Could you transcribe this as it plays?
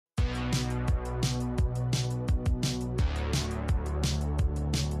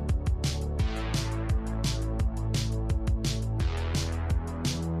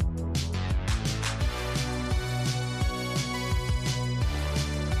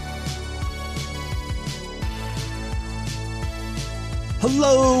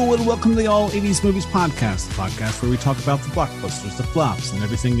Hello and welcome to the All 80s Movies Podcast, the podcast where we talk about the blockbusters, the flops, and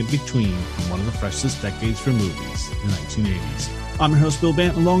everything in between from one of the freshest decades for movies, the 1980s. I'm your host, Bill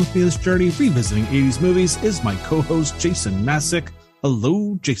Bant. Along with me on this journey, revisiting 80s movies, is my co-host, Jason Masick.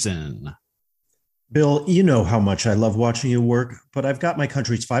 Hello, Jason. Bill, you know how much I love watching you work, but I've got my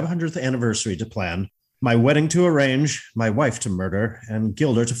country's 500th anniversary to plan, my wedding to arrange, my wife to murder, and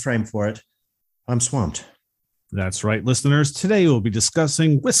Gilder to frame for it. I'm swamped. That's right, listeners. Today we'll be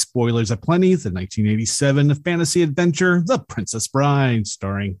discussing, with spoilers aplenty, the 1987 fantasy adventure, The Princess Bride,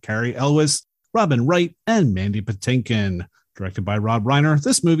 starring Cary Elwes, Robin Wright, and Mandy Patinkin. Directed by Rob Reiner,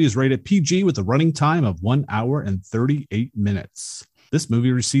 this movie is rated PG with a running time of 1 hour and 38 minutes. This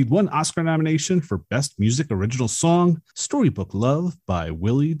movie received one Oscar nomination for Best Music Original Song, Storybook Love by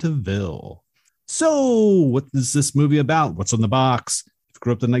Willie DeVille. So, what is this movie about? What's on the box?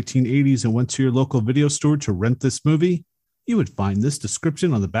 Grew up in the 1980s and went to your local video store to rent this movie, you would find this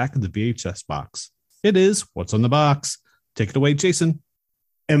description on the back of the VHS box. It is What's on the Box. Take it away, Jason.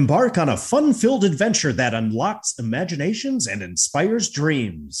 Embark on a fun-filled adventure that unlocks imaginations and inspires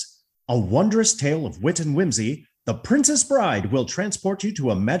dreams. A wondrous tale of wit and whimsy, The Princess Bride will transport you to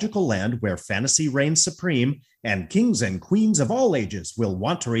a magical land where fantasy reigns supreme, and kings and queens of all ages will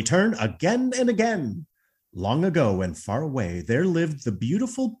want to return again and again. Long ago and far away, there lived the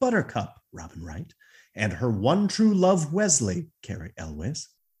beautiful Buttercup, Robin Wright, and her one true love, Wesley, Cary Elwes.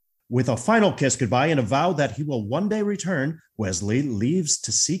 With a final kiss goodbye and a vow that he will one day return, Wesley leaves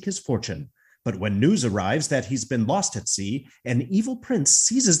to seek his fortune. But when news arrives that he's been lost at sea, an evil prince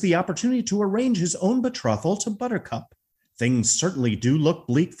seizes the opportunity to arrange his own betrothal to Buttercup. Things certainly do look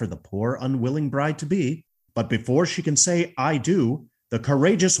bleak for the poor, unwilling bride-to-be. But before she can say, "I do," the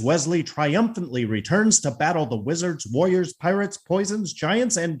courageous Wesley triumphantly returns to battle the wizards, warriors, pirates, poisons,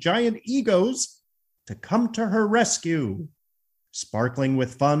 giants, and giant egos to come to her rescue. Sparkling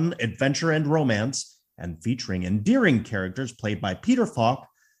with fun, adventure, and romance, and featuring endearing characters played by Peter Falk,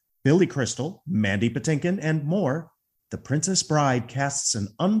 Billy Crystal, Mandy Patinkin, and more, The Princess Bride casts an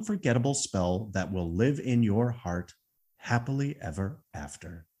unforgettable spell that will live in your heart happily ever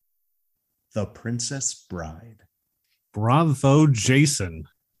after. The Princess Bride. Bravo, Jason.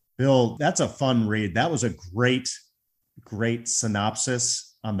 Bill, that's a fun read. That was a great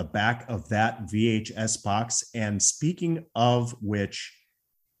synopsis on the back of that VHS box. And speaking of which,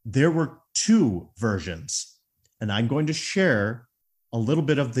 there were two versions. And I'm going to share a little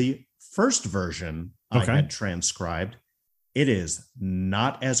bit of the first version I had transcribed. It is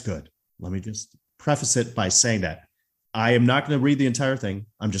not as good. Let me just preface it by saying that. I am not going to read the entire thing.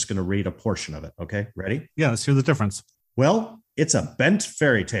 I'm just going to read a portion of it. Okay, ready? Yeah, let's hear the difference. Well, it's a bent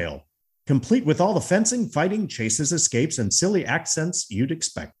fairy tale, complete with all the fencing, fighting, chases, escapes, and silly accents you'd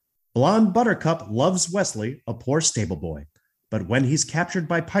expect. Blonde Buttercup loves Wesley, a poor stable boy. But when he's captured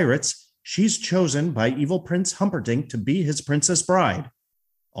by pirates, she's chosen by evil Prince Humperdinck to be his princess bride.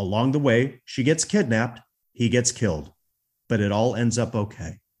 Along the way, she gets kidnapped, he gets killed. But it all ends up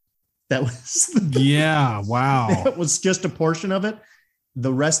okay. That was... Yeah, wow. That was just a portion of it.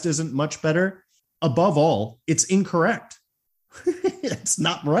 The rest isn't much better. Above all, it's incorrect. It's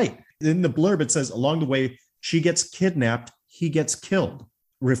not right. In the blurb, it says, along the way, she gets kidnapped, he gets killed,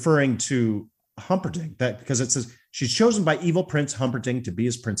 referring to Humperdinck. That because it says she's chosen by evil Prince Humperdinck to be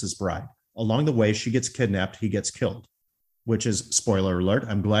his princess bride. Along the way, she gets kidnapped, he gets killed, which is, spoiler alert,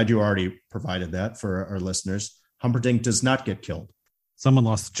 I'm glad you already provided that for our listeners. Humperdinck does not get killed. Someone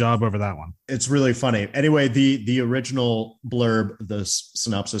lost the job over that one. It's really funny. Anyway, the original blurb, the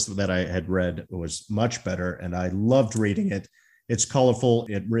synopsis that I had read was much better, and I loved reading it. It's colorful.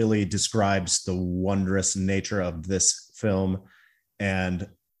 It really describes the wondrous nature of this film. And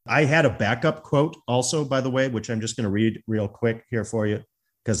I had a backup quote also, by the way, which I'm just going to read real quick here for you,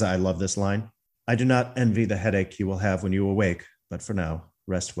 because I love this line. I do not envy the headache you will have when you awake, but for now,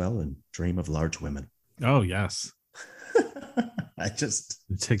 rest well and dream of large women. Oh, yes.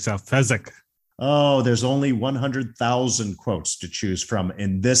 It takes out Fezzik. Oh, there's only 100,000 quotes to choose from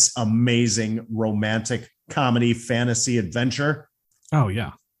in this amazing romantic comedy fantasy adventure. Oh,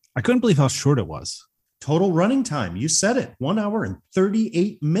 yeah. I couldn't believe how short it was. Total running time. You said it. 1 hour and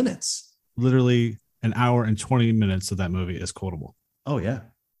 38 minutes. Literally an hour and 20 minutes of that movie is quotable. Oh, yeah.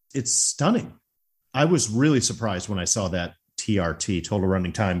 It's stunning. I was really surprised when I saw that TRT, total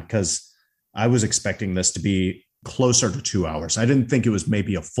running time, because I was expecting this to be closer to 2 hours. I didn't think it was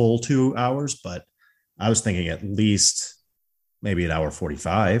maybe a full 2 hours, but I was thinking at least maybe an hour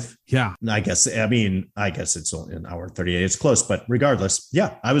 45. Yeah. I guess it's only an hour 38. It's close, but regardless,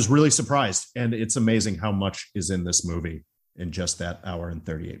 yeah, I was really surprised. And it's amazing how much is in this movie in just that hour and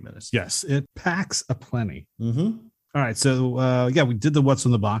 38 minutes. Yes, it packs a plenty. Mm-hmm. All right. So, we did the What's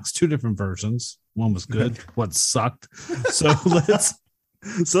in the Box, two different versions. One was good, one sucked. So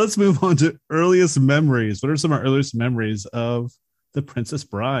let's move on to earliest memories. What are some of our earliest memories of The Princess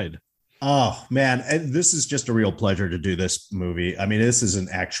Bride? Oh man, this is just a real pleasure to do this movie. I mean, this is an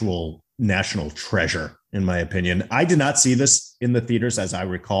actual national treasure, in my opinion. I did not see this in the theaters, as I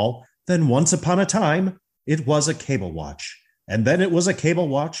recall. Then once upon a time, it was a cable watch. And then it was a cable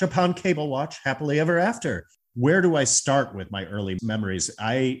watch upon cable watch, happily ever after. Where do I start with my early memories?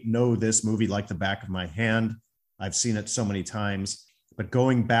 I know this movie like the back of my hand. I've seen it so many times. But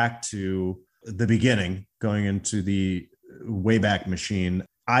going back to the beginning, going into the Wayback Machine,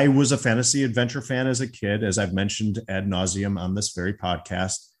 I was a fantasy adventure fan as a kid, as I've mentioned ad nauseum on this very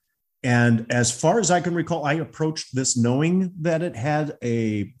podcast. And as far as I can recall, I approached this knowing that it had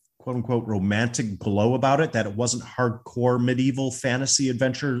a quote unquote romantic glow about it, that it wasn't hardcore medieval fantasy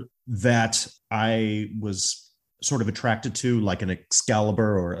adventure that I was sort of attracted to, like an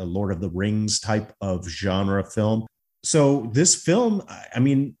Excalibur or a Lord of the Rings type of genre film. So this film, I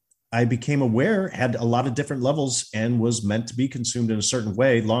mean, I became aware had a lot of different levels and was meant to be consumed in a certain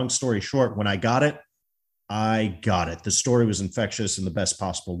way. Long story short, when I got it, I got it. The story was infectious in the best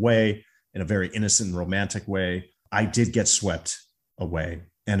possible way, in a very innocent, romantic way. I did get swept away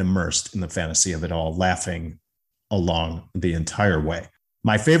and immersed in the fantasy of it all, laughing along the entire way.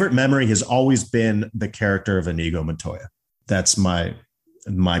 My favorite memory has always been the character of Inigo Montoya. That's my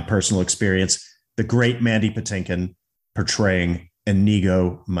personal experience. The great Mandy Patinkin portraying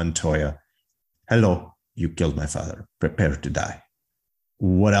Inigo Montoya. Hello, you killed my father. Prepare to die.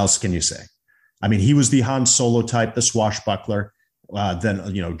 What else can you say? I mean, he was the Han Solo type, the swashbuckler,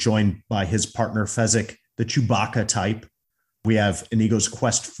 then, joined by his partner Fezzik, the Chewbacca type. We have Inigo's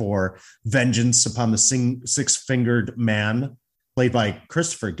quest for vengeance upon the six-fingered man, played by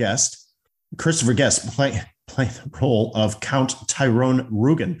Christopher Guest. Christopher Guest playing the role of Count Tyrone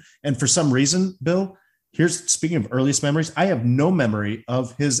Rugen. And for some reason, Bill, speaking of earliest memories, I have no memory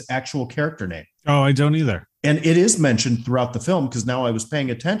of his actual character name. Oh, I don't either. And it is mentioned throughout the film because now I was paying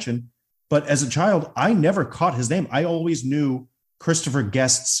attention. But as a child, I never caught his name. I always knew Christopher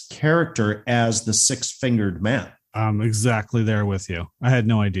Guest's character as the six-fingered man. I'm exactly there with you. I had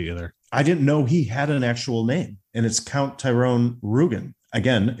no idea either. I didn't know he had an actual name, and it's Count Tyrone Rugen.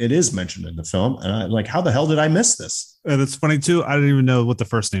 Again, it is mentioned in the film, and I'm like, how the hell did I miss this? And it's funny, too. I didn't even know what the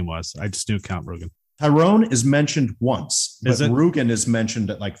first name was. I just knew Count Rugen. Tyrone is mentioned once, but Rugen is mentioned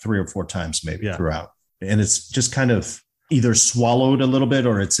at like 3 or 4 times maybe throughout. And it's just kind of either swallowed a little bit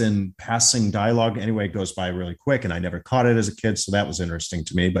or it's in passing dialogue. Anyway, it goes by really quick, and I never caught it as a kid, so that was interesting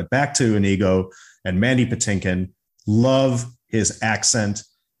to me. But back to Inigo and Mandy Patinkin. Love his accent.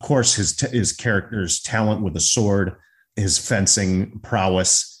 Of course, his character's talent with the sword, his fencing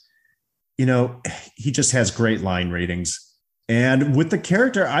prowess. He just has great line readings. And with the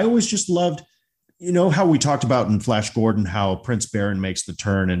character, I always just loved, how we talked about in Flash Gordon, how Prince Barin makes the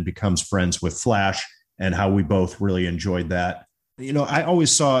turn and becomes friends with Flash, and how we both really enjoyed that. I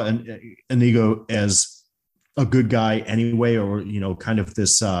always saw Inigo as a good guy anyway, or, kind of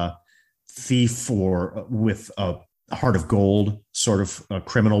this thief with a heart of gold, sort of a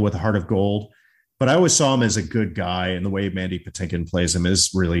criminal with a heart of gold. But I always saw him as a good guy, and the way Mandy Patinkin plays him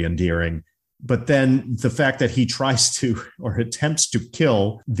is really endearing. But then the fact that he tries to or attempts to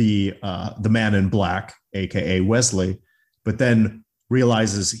kill the man in black, aka Wesley, but then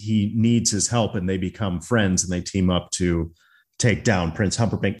realizes he needs his help, and they become friends and they team up to take down Prince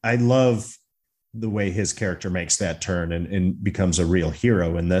Humperdinck. I love the way his character makes that turn and becomes a real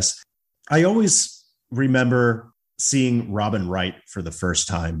hero in this. I always remember seeing Robin Wright for the first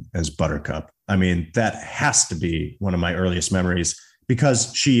time as Buttercup. I mean, that has to be one of my earliest memories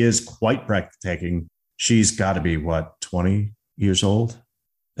because she is quite breathtaking. She's got to be, 20 years old?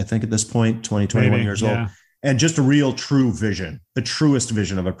 I think at this point, 21 years old. And just a real true vision. The truest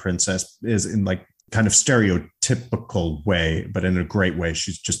vision of a princess is in like kind of stereotypical way, but in a great way.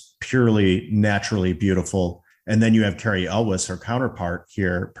 She's just purely naturally beautiful. And then you have Cary Elwes, her counterpart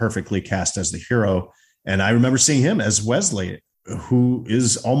here, perfectly cast as the hero. And I remember seeing him as Wesley, who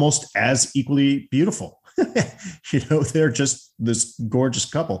is almost as equally beautiful. They're just this gorgeous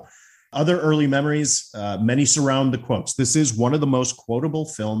couple. Other early memories, many surround the quotes. This is one of the most quotable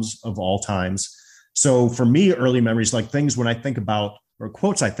films of all times. So for me, early memories, like things when I think about, or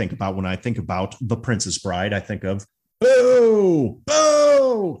quotes I think about when I think about The Princess Bride, I think of, boo,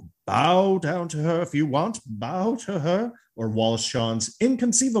 boo, bow down to her if you want, bow to her. Or Wallace Shawn's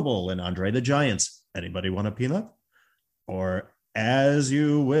Inconceivable in Andre the Giant's Anybody Want a Peanut? Or As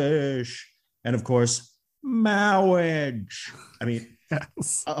You Wish. And of course, Marriage. I mean,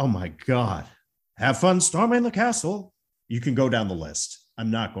 yes. Oh my God. Have fun storming the castle. You can go down the list. I'm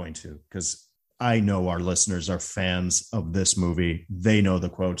not going to, because I know our listeners are fans of this movie. They know the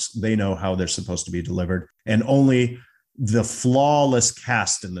quotes. They know how they're supposed to be delivered. And only the flawless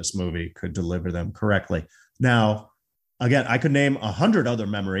cast in this movie could deliver them correctly. Now, again, I could name 100 other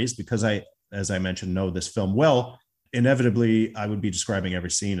memories because I, as I mentioned, know this film well. Inevitably, I would be describing every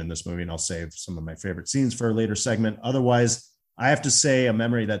scene in this movie, and I'll save some of my favorite scenes for a later segment. Otherwise, I have to say a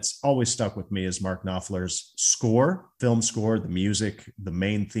memory that's always stuck with me is Mark Knopfler's score, film score, the music, the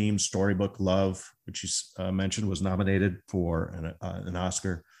main theme, Storybook Love, which you mentioned was nominated for an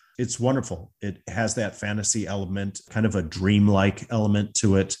Oscar. It's wonderful. It has that fantasy element, kind of a dreamlike element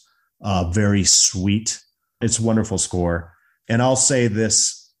to it, very sweet. It's a wonderful score. And I'll say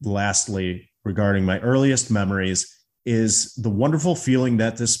this lastly regarding my earliest memories is the wonderful feeling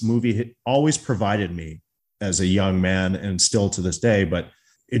that this movie always provided me as a young man and still to this day. But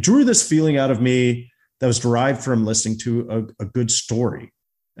it drew this feeling out of me that was derived from listening to a good story.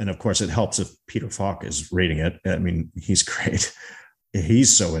 And of course, it helps if Peter Falk is rating it. I mean, he's great.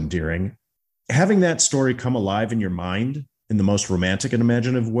 He's so endearing. Having that story come alive in your mind in the most romantic and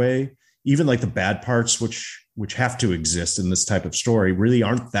imaginative way, even like the bad parts, which have to exist in this type of story, really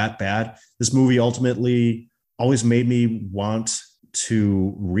aren't that bad. This movie ultimately always made me want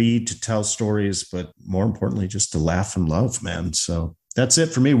to read, to tell stories, but more importantly, just to laugh and love, man. So that's it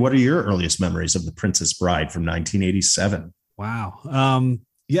for me. What are your earliest memories of The Princess Bride from 1987? Wow.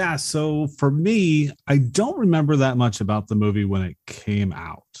 Yeah. So for me, I don't remember that much about the movie when it came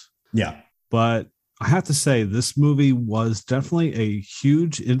out. Yeah. But I have to say, this movie was definitely a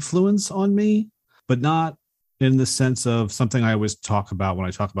huge influence on me, but not in the sense of something I always talk about when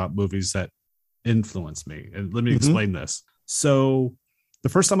I talk about movies that influence me. And let me explain this. So the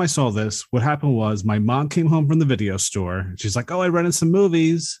first time I saw this, what happened was my mom came home from the video store. She's like, "Oh, I rented some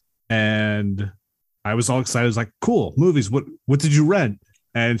movies." And I was all excited. I was like, "Cool, movies. What did you rent?"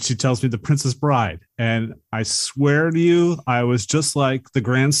 And she tells me The Princess Bride. And I swear to you, I was just like the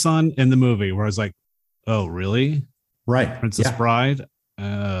grandson in the movie where I was like, "Oh, really? Right. Princess Bride?"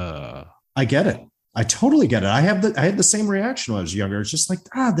 I get it. I totally get it. I had the same reaction when I was younger. It's just like,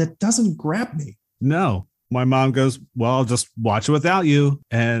 that doesn't grab me. No. My mom goes, "Well, I'll just watch it without you."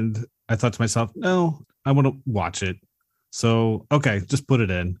 And I thought to myself, no, I want to watch it. So, okay, just put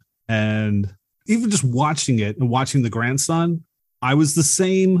it in. And even just watching it and watching the grandson, I was the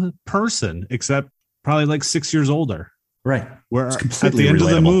same person, except probably like 6 years older. Right. Where at the end of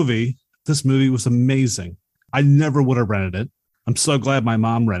the movie, this movie was amazing. I never would have rented it. I'm so glad my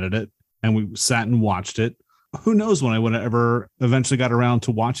mom rented it and we sat and watched it. Who knows when I would have ever eventually got around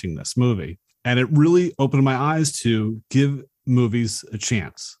to watching this movie. And it really opened my eyes to give movies a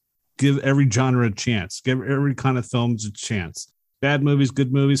chance, give every genre a chance, give every kind of films a chance. Bad movies,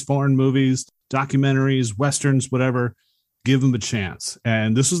 good movies, foreign movies, documentaries, Westerns, whatever, give them a chance.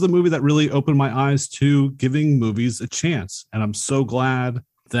 And this was the movie that really opened my eyes to giving movies a chance. And I'm so glad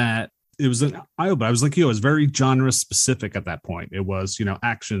that it was an eye-opener. I was like, it was very genre specific at that point. It was,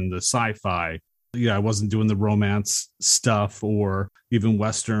 action, the sci-fi. Yeah, I wasn't doing the romance stuff or even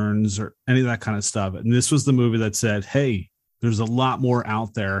Westerns or any of that kind of stuff. And this was the movie that said, hey, there's a lot more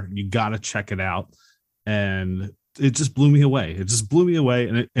out there. You got to check it out. And it just blew me away. It just blew me away.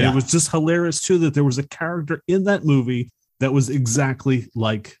 And it was just hilarious, too, that there was a character in that movie that was exactly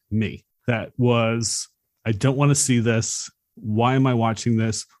like me. That was, I don't want to see this. Why am I watching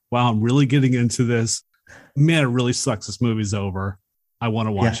this? Wow, I'm really getting into this. Man, it really sucks. This movie's over. I want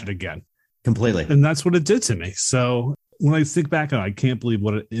to watch it again. Completely. And that's what it did to me. So when I think back on it, I can't believe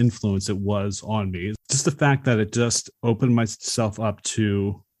what an influence it was on me. Just the fact that it just opened myself up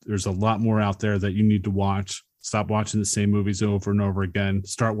to there's a lot more out there that you need to watch. Stop watching the same movies over and over again.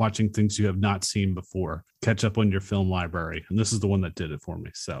 Start watching things you have not seen before. Catch up on your film library. And this is the one that did it for me.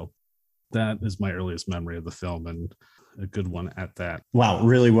 So that is my earliest memory of the film and a good one at that. Wow.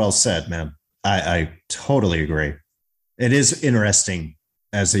 Really well said, man. I totally agree. It is interesting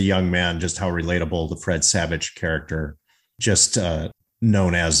as a young man, just how relatable the Fred Savage character, just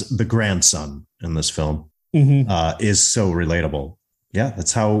known as the grandson in this film, is so relatable. Yeah,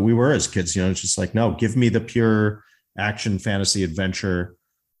 that's how we were as kids. It's just like, no, give me the pure action, fantasy, adventure.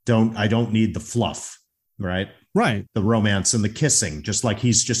 I don't need the fluff, right? Right. The romance and the kissing, just like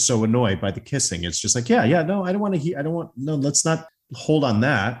he's just so annoyed by the kissing. It's just like, no, I don't want to hear. Let's not hold on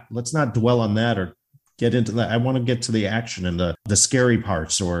that. Let's not dwell on that or get into that. I want to get to the action and the scary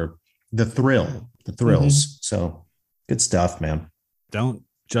parts or the thrills. So good stuff, man. Don't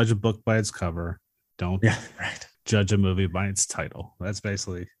judge a book by its cover. Don't judge a movie by its title. That's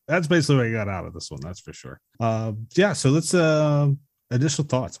basically what I got out of this one. That's for sure. So let's initial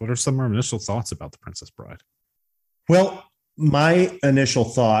thoughts? What are some of our initial thoughts about The Princess Bride? Well, my initial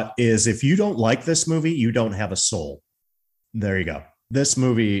thought is if you don't like this movie, you don't have a soul. There you go. This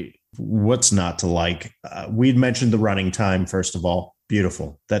movie, what's not to like? We'd mentioned the running time, first of all.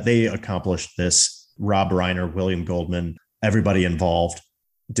 Beautiful that they accomplished this. Rob Reiner, William Goldman, everybody involved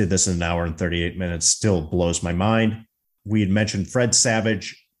did this in an hour and 38 minutes. Still blows my mind. We had mentioned Fred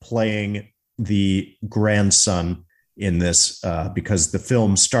Savage playing the grandson in this because the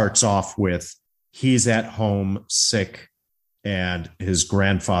film starts off with he's at home sick and his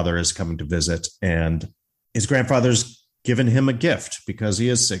grandfather is coming to visit, and his grandfather's given him a gift because he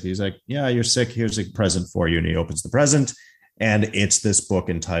is sick. He's like, yeah, you're sick. Here's a present for you. And he opens the present, and it's this book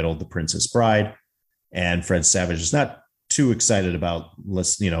entitled The Princess Bride. And Fred Savage is not too excited about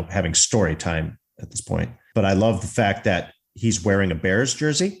having story time at this point. But I love the fact that he's wearing a Bears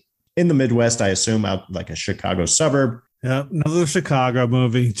jersey in the Midwest, I assume, out like a Chicago suburb. Yeah, another Chicago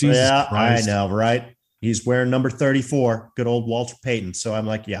movie. Jesus Christ. I know, right? He's wearing number 34, good old Walter Payton. So I'm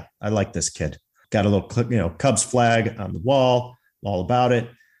like, yeah, I like this kid. Got a little, Cubs flag on the wall, all about it.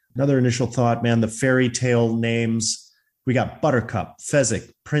 Another initial thought, man, the fairy tale names. We got Buttercup,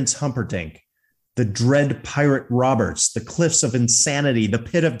 Fezzik, Prince Humperdinck, the Dread Pirate Roberts, the Cliffs of Insanity, the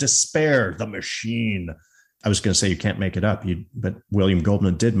Pit of Despair, the Machine. I was going to say you can't make it up, but William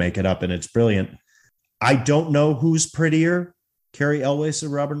Goldman did make it up, and it's brilliant. I don't know who's prettier, Cary Elwes or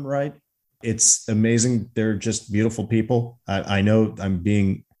Robin Wright. It's amazing. They're just beautiful people. I know I'm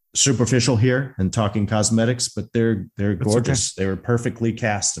being superficial here and talking cosmetics, but they're gorgeous. Okay. They were perfectly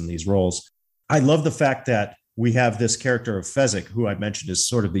cast in these roles. I love the fact that we have this character of Fezzik, who I mentioned is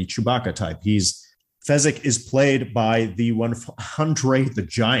sort of the Chewbacca type. Fezzik is played by the wonderful Andre the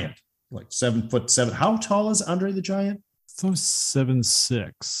Giant, like 7'7". How tall is Andre the Giant? So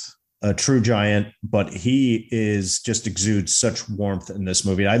 7'6". A true giant, but he just exudes such warmth in this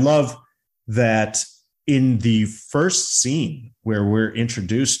movie. I love that in the first scene where we're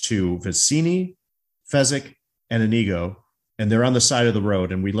introduced to Vizzini, Fezzik, and Inigo, and they're on the side of the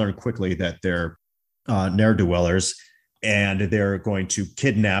road, and we learn quickly that they're ne'er-do-wellers, and they're going to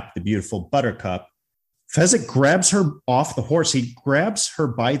kidnap the beautiful Buttercup. Fezzik grabs her off the horse. He grabs her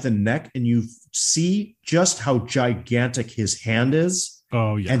by the neck, and you see just how gigantic his hand is.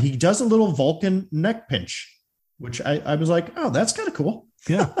 Oh, yeah. And he does a little Vulcan neck pinch, which I was like, oh, that's kind of cool.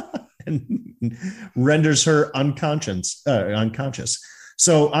 Yeah. And renders her unconscious.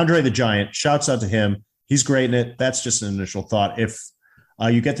 So Andre the Giant, shouts out to him. He's great in it. That's just an initial thought. If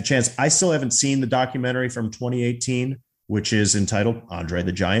you get the chance, I still haven't seen the documentary from 2018, which is entitled Andre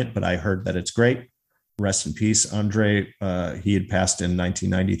the Giant, but I heard that it's great. Rest in peace, Andre. He had passed in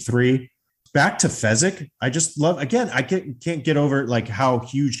 1993. Back to Fezzik. I just love, again, I can't get over like how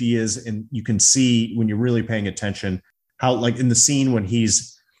huge he is. And you can see when you're really paying attention how, like in the scene when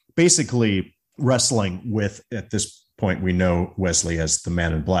he's basically wrestling with, at this point, we know Wesley as the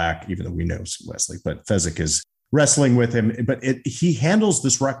Man in Black, even though we know Wesley, but Fezzik is wrestling with him. But he handles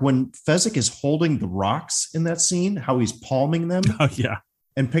this rock when Fezzik is holding the rocks in that scene, how he's palming them. Oh, yeah.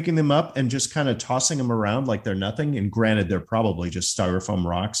 And picking them up and just kind of tossing them around like they're nothing. And granted, they're probably just styrofoam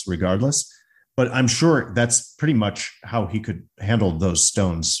rocks regardless. But I'm sure that's pretty much how he could handle those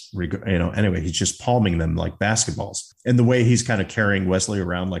stones. Anyway, he's just palming them like basketballs. And the way he's kind of carrying Wesley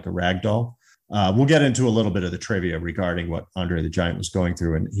around like a rag doll. We'll get into a little bit of the trivia regarding what Andre the Giant was going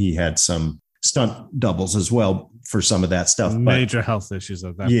through. And he had some stunt doubles as well for some of that stuff. Major health issues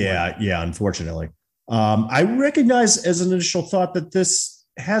at that point. Yeah, unfortunately. I recognize as an initial thought that this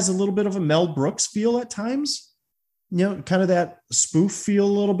has a little bit of a Mel Brooks feel at times. Kind of that spoof feel a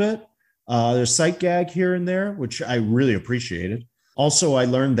little bit. There's sight gag here and there, which I really appreciated. Also, I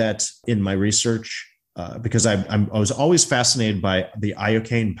learned that in my research, because I was always fascinated by the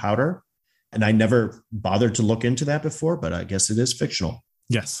iocane powder, and I never bothered to look into that before, but I guess it is fictional.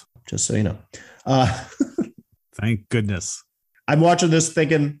 Yes. Just so you know. Thank goodness. I'm watching this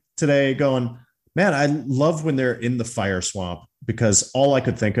thinking today going, man, I love when they're in the fire swamp, because all I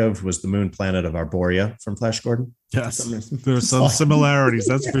could think of was the moon planet of Arborea from Flash Gordon. Yes, there's some similarities,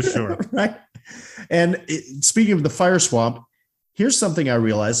 that's for sure. Right. And speaking of the fire swamp, here's something I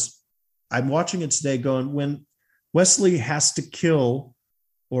realized. I'm watching it today going, when Wesley has to kill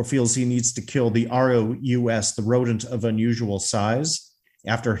or feels he needs to kill the ROUS, the rodent of unusual size,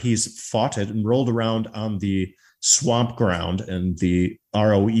 after he's fought it and rolled around on the swamp ground, and the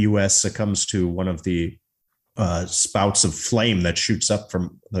ROUS succumbs to one of the spouts of flame that shoots up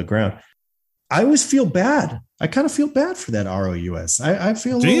from the ground. I always feel bad. I kind of feel bad for that ROUS. I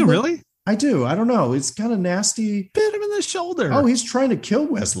feel. Do you really? I do. I don't know. It's kind of nasty. Bit him in the shoulder. Oh, he's trying to kill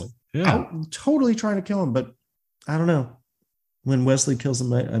Wesley. Yeah, I'm totally trying to kill him, but I don't know. when Wesley kills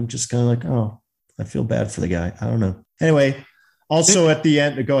him, I'm just kind of like, oh, I feel bad for the guy. I don't know. Anyway, also at the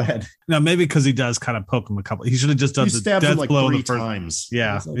end, go ahead. No, maybe because he does kind of poke him a couple. He should have just done the death blow in the first times.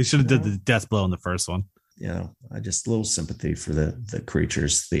 Yeah, like, he should have did the death blow in the first one. I just a little sympathy for the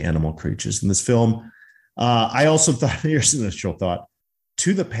creatures, the animal creatures in this film. I also thought, here's an initial thought,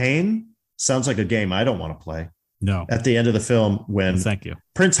 To the Pain sounds like a game I don't want to play. No. At the end of the film, when thank you,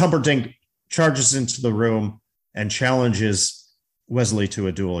 Prince Humperdinck charges into the room and challenges Wesley to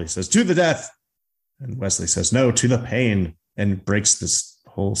a duel. He says, to the death. And Wesley says, no, to the pain, and breaks this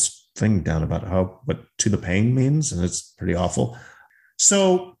whole thing down about what to the pain means. And it's pretty awful.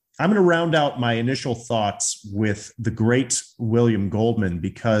 So I'm going to round out my initial thoughts with the great William Goldman,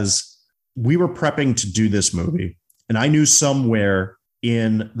 because we were prepping to do this movie. And I knew somewhere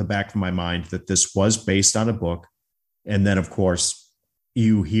in the back of my mind that this was based on a book. And then, of course,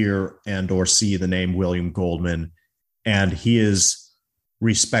 you hear and or see the name William Goldman, and he is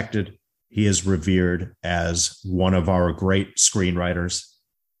respected. He is revered as one of our great screenwriters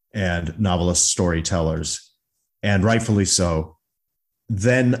and novelist storytellers, and rightfully so.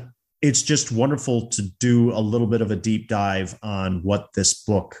 Then it's just wonderful to do a little bit of a deep dive on what this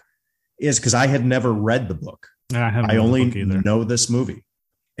book is, because I had never read the book. I only know this movie.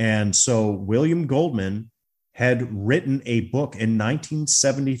 And so William Goldman had written a book in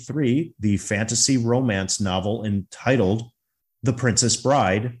 1973, the fantasy romance novel entitled The Princess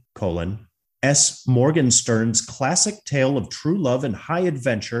Bride, S. Morgenstern's classic tale of true love and high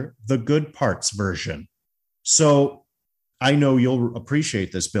adventure, the good parts version. So I know you'll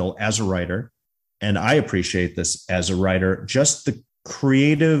appreciate this, Bill, as a writer, and I appreciate this as a writer, just the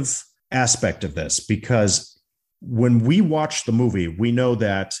creative aspect of this, because when we watch the movie, we know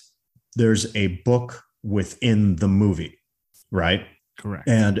that there's a book within the movie, right? Correct.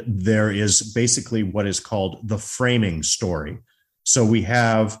 And there is basically what is called the framing story. So we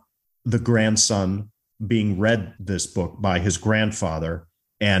have the grandson being read this book by his grandfather,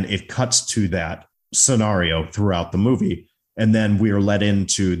 and it cuts to that scenario throughout the movie. And then we are led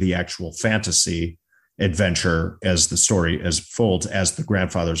into the actual fantasy adventure as the story as folds as the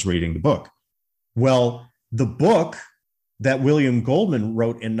grandfather's reading the book. Well, the book that William Goldman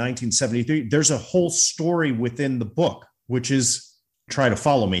wrote in 1973, there's a whole story within the book, which is, try to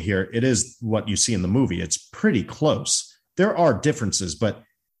follow me here, it is what you see in the movie. It's pretty close. There are differences, but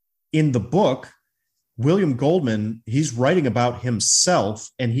in the book, William Goldman, he's writing about himself,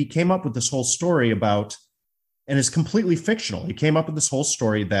 and he came up with this whole story about, and it's completely fictional. He came up with this whole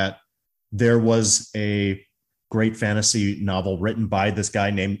story that there was a great fantasy novel written by this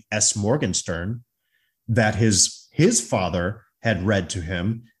guy named S. Morgenstern that his father had read to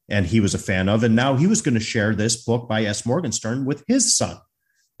him and he was a fan of. And now he was going to share this book by S. Morgenstern with his son,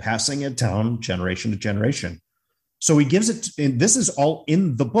 passing it down generation to generation. So he gives it, and this is all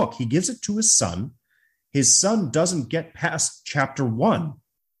in the book. He gives it to his son. His son doesn't get past chapter 1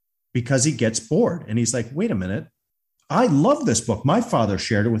 because he gets bored. And he's like, wait a minute. I love this book. My father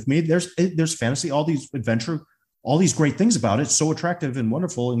shared it with me. There's fantasy, all these adventure, all these great things about it. So attractive and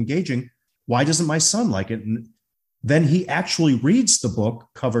wonderful, engaging. Why doesn't my son like it? And then he actually reads the book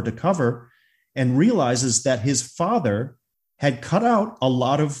cover to cover and realizes that his father had cut out a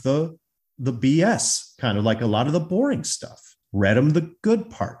lot of the BS, kind of like a lot of the boring stuff, read him the good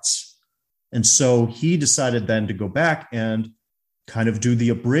parts. And so he decided then to go back and kind of do the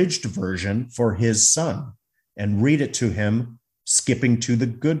abridged version for his son and read it to him, skipping to the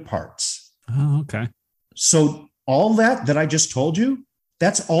good parts. Oh, okay. So all that I just told you,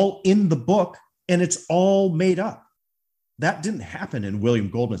 that's all in the book, and it's all made up. That didn't happen in William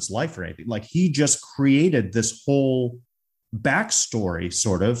Goldman's life or anything. Like, he just created this whole backstory,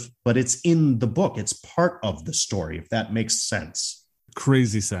 sort of, but it's in the book. It's part of the story, if that makes sense.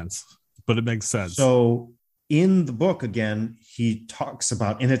 Crazy sense, but it makes sense. So in the book, again, he talks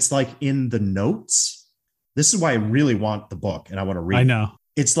about, and it's like in the notes. This is why I really want the book and I want to read it. I know.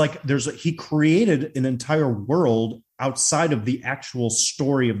 It's like he created an entire world outside of the actual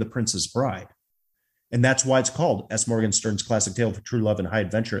story of The Princess Bride. And that's why it's called S. Morgenstern's classic tale of true love and high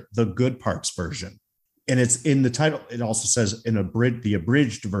adventure, the good parts version. And it's in the title. It also says the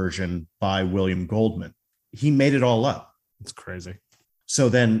abridged version by William Goldman. He made it all up. It's crazy. So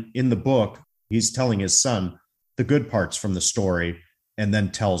then in the book, he's telling his son the good parts from the story, and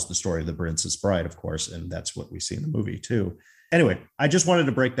then tells the story of the Princess Bride, of course. And that's what we see in the movie too. Anyway, I just wanted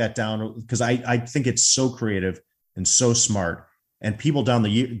to break that down because I think it's so creative and so smart. And people down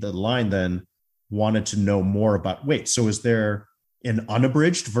the line then wanted to know more about, wait, so is there an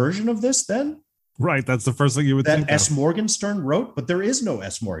unabridged version of this then? Right. That's the first thing you would think that S. Morgenstern wrote, but there is no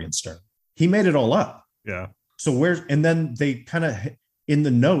S. Morgenstern. He made it all up. Yeah. So and then they kind of in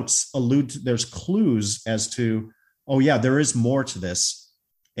the notes there's clues as to, oh yeah, there is more to this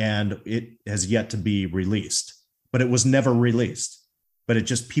and it has yet to be released, but it was never released, but it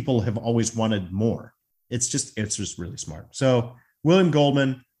just, people have always wanted more. It's just really smart. So William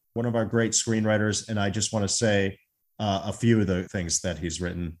Goldman, one of our great screenwriters. And I just want to say a few of the things that he's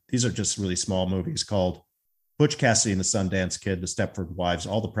written. These are just really small movies called Butch Cassidy and the Sundance Kid, The Stepford Wives,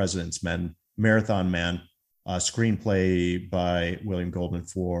 All the President's Men, Marathon Man, screenplay by William Goldman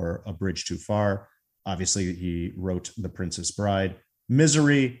for A Bridge Too Far. Obviously, he wrote The Princess Bride,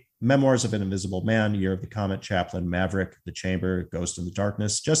 Misery, Memoirs of an Invisible Man, Year of the Comet, Chaplin, Maverick, The Chamber, Ghost in the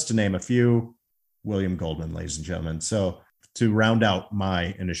Darkness, just to name a few. William Goldman, ladies and gentlemen. So to round out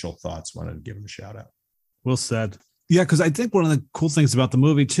my initial thoughts, wanted to give him a shout out. Well said. Yeah, because I think one of the cool things about the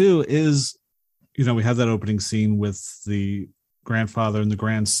movie too is, we have that opening scene with the grandfather and the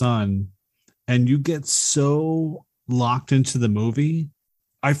grandson, and you get so locked into the movie.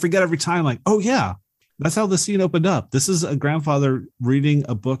 I forget every time, like, oh yeah, that's how the scene opened up. This is a grandfather reading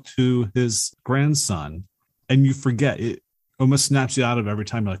a book to his grandson, and you forget it. Almost snaps you out of every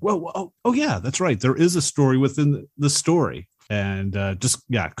time. You're like, whoa, oh yeah, that's right. There is a story within the story. And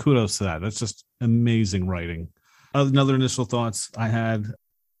kudos to that. That's just amazing writing. Another initial thoughts I had,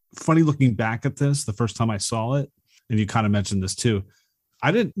 funny looking back at this, the first time I saw it, and you kind of mentioned this too,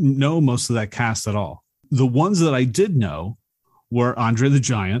 I didn't know most of that cast at all. The ones that I did know were Andre the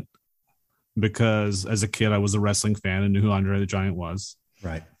Giant, because as a kid, I was a wrestling fan and knew who Andre the Giant was.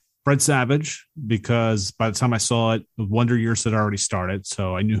 Right. Fred Savage, because by the time I saw it, Wonder Years had already started,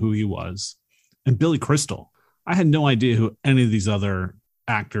 so I knew who he was. And Billy Crystal. I had no idea who any of these other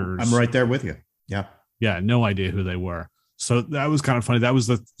actors. I'm right there with you. Yeah. Yeah, no idea who they were. So that was kind of funny. That was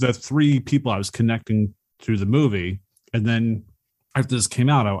the three people I was connecting through the movie. And then after this came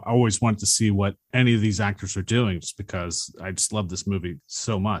out, I always wanted to see what any of these actors are doing, just because I just love this movie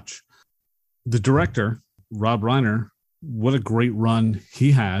so much. The director, Rob Reiner, what a great run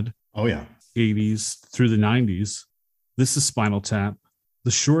he had. Oh, yeah. 80s through the 90s. This is Spinal Tap,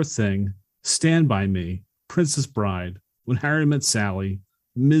 The Sure Thing, Stand By Me, Princess Bride, When Harry Met Sally,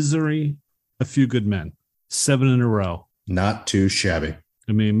 Misery, A Few Good Men. 7 in a row. Not too shabby.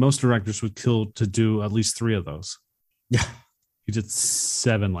 I mean, most directors would kill to do at least 3 of those. Yeah. He did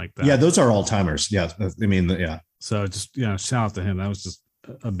 7 like that. Yeah, those are all timers. Yeah. I mean, yeah. So just, shout out to him. That was just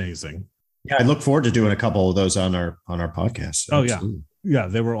amazing. Yeah, I look forward to doing a couple of those on our podcast. Oh, absolutely. Yeah.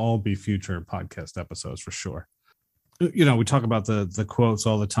 They will all be future podcast episodes for sure. We talk about the quotes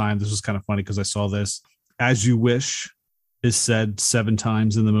all the time. This was kind of funny because I saw this. As You Wish is said 7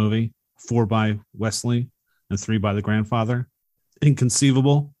 times in the movie, 4 by Wesley and 3 by the grandfather.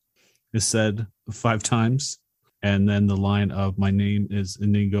 Inconceivable is said 5 times. And then the line of my name is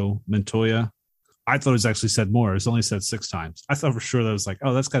Inigo Montoya. I thought it was actually said more. It was only said 6 times. I thought for sure that was like,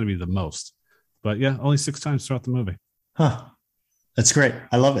 oh, that's got to be the most. But yeah, only 6 times throughout the movie. Huh. That's great.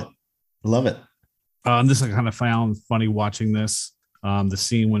 I love it. This I kind of found funny watching this. The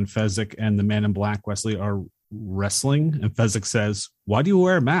scene when Fezzik and the Man in Black, Wesley, are wrestling. And Fezzik says, why do you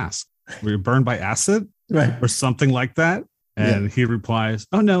wear a mask? Were you burned by acid? Right. Or something like that. And he replies,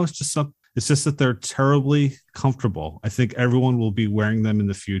 oh, no, it's just that they're terribly comfortable. I think everyone will be wearing them in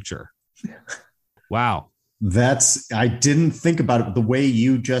the future. Wow. I didn't think about it the way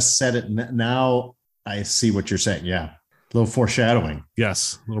you just said it. Now I see what you're saying. Yeah. A little foreshadowing.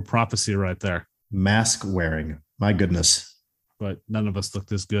 Yes. A little prophecy right there. Mask wearing. My goodness. But none of us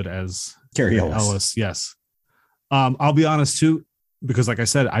looked as good as Cary Elwes. Yes. I'll be honest too, because like I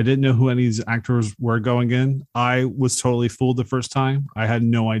said, I didn't know who any of these actors were going in. I was totally fooled the first time. I had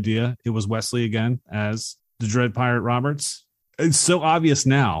no idea it was Wesley again as the Dread Pirate Roberts. It's so obvious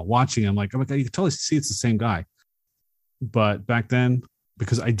now watching him. Like, oh my God, you can totally see it's the same guy. But back then,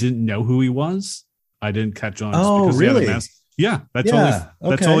 because I didn't know who he was, I didn't catch on. Oh, because really? He had a mask. Yeah, that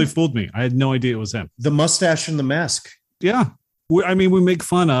totally fooled me. I had no idea it was him. The mustache and the mask. Yeah. We make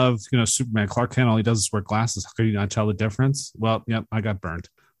fun of, Superman. Clark Kent, all he does is wear glasses. How could you not tell the difference? Well, yep, I got burned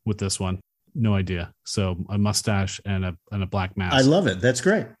with this one. No idea. So a mustache and a black mask. I love it. That's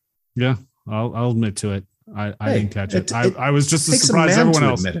great. Yeah, I'll admit to it. I didn't catch it. I was just as surprised as everyone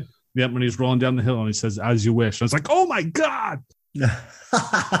else. Yep, when he's rolling down the hill and he says, as you wish. I was like, oh my God.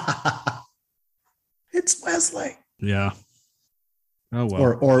 It's Wesley. Yeah. Oh,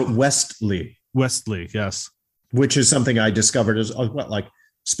 well. Or Westley. Westley, yes. Which is something I discovered as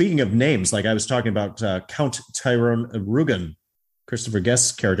speaking of names, like I was talking about Count Tyrone Rugen, Christopher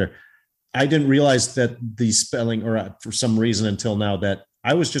Guest's character. I didn't realize that the spelling, or for some reason until now, that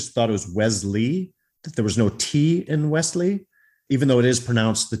I just thought it was Wesley, that there was no T in Wesley, even though it is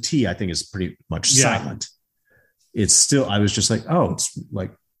pronounced, the T I think is pretty much silent. it's still, I was just like, oh, it's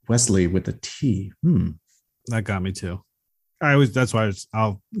like Wesley with a T. That got me too. That's why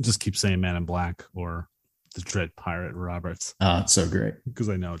I'll just keep saying Man in Black or the Dread Pirate Roberts. It's so great. Because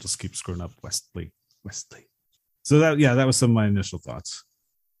I know it just keeps screwing up Wesley. So that was some of my initial thoughts.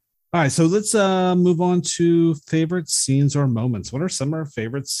 All right, so let's move on to favorite scenes or moments. What are some of our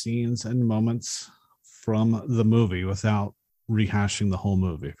favorite scenes and moments from the movie without rehashing the whole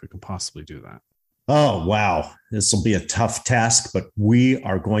movie, if we can possibly do that? Oh, wow. This will be a tough task, but we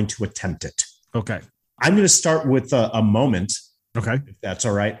are going to attempt it. Okay. I'm going to start with a moment. Okay. If that's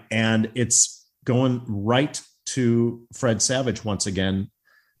all right. And it's going right to Fred Savage once again,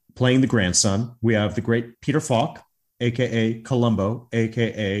 playing the grandson. We have the great Peter Falk, a.k.a. Columbo,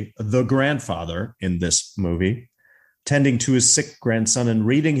 a.k.a. the grandfather in this movie, tending to his sick grandson and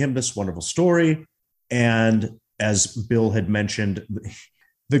reading him this wonderful story. And as Bill had mentioned,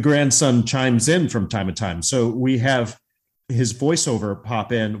 the grandson chimes in from time to time. So we have his voiceover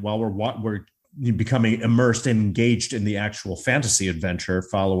pop in while we're becoming immersed and engaged in the actual fantasy adventure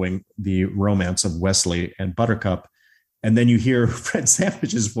following the romance of Wesley and Buttercup. And then you hear Fred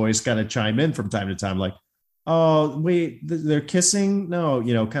Savage's voice kind of chime in from time to time, like, oh, wait, they're kissing? No,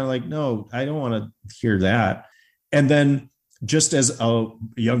 kind of like, no, I don't want to hear that. And then just as a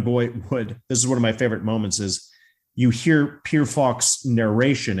young boy would, this is one of my favorite moments, is you hear Peter Falk's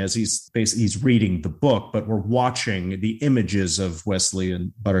narration as he's reading the book, but we're watching the images of Wesley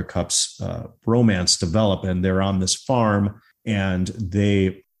and Buttercup's romance develop, and they're on this farm, and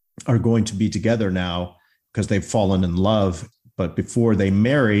they are going to be together now because they've fallen in love. But before they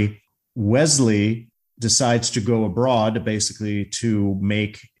marry, Wesley decides to go abroad basically to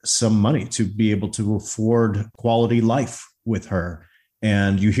make some money to be able to afford quality life with her.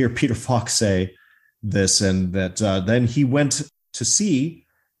 And you hear Peter Falk say this, and that then he went to sea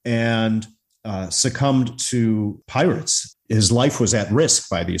and succumbed to pirates. His life was at risk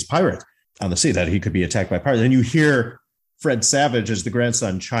by these pirates on the sea, that he could be attacked by pirates. And you hear Fred Savage as the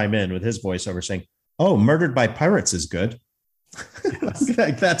grandson chime in with his voiceover saying, oh, murdered by pirates is good.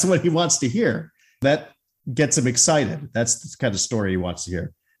 Like, that's what he wants to hear. That gets him excited. That's the kind of story he wants to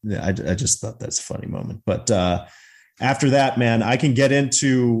hear. Yeah, I just thought that's a funny moment. But after that, man, I can get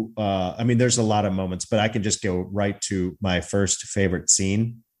into, there's a lot of moments, but I can just go right to my first favorite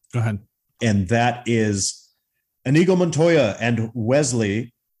scene. Go ahead. And that is Inigo Montoya and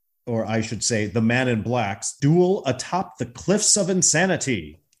Wesley, or I should say the Man in Black's duel atop the Cliffs of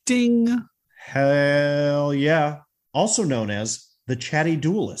Insanity. Ding. Hell yeah. Also known as the Chatty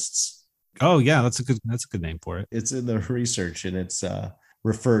Duelists. Oh yeah, that's a good name for it. It's in the research, and it's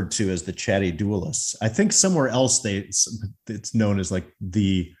referred to as the Chatty Duelists. I think somewhere else it's known as like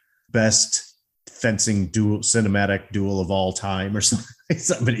the best fencing cinematic duel of all time, or something.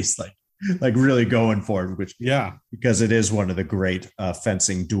 Somebody's like really going for it, because it is one of the great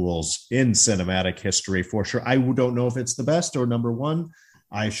fencing duels in cinematic history for sure. I don't know if it's the best or number one.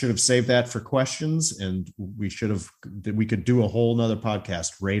 I should have saved that for questions, and we could do a whole nother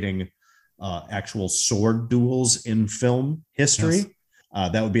podcast rating actual sword duels in film history.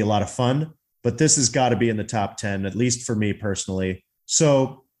 Yes. That would be a lot of fun, but this has got to be in the top 10, at least for me personally.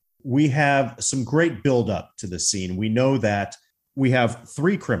 So we have some great buildup to this scene. We know that we have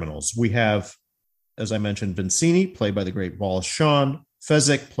three criminals. We have, as I mentioned, Vizzini, played by the great Wallace Shawn,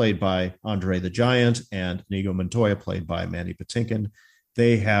 Fezzik, played by Andre the Giant, and Inigo Montoya, played by Mandy Patinkin.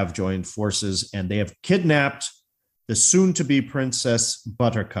 They have joined forces, and they have kidnapped the soon-to-be Princess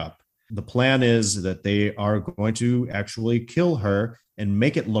Buttercup. The plan is that they are going to actually kill her and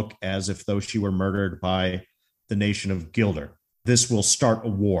make it look as if though she were murdered by the nation of Gilder. This will start a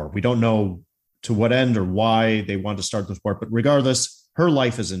war. We don't know to what end or why they want to start this war, but regardless, her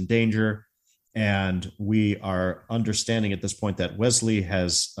life is in danger. And we are understanding at this point that Wesley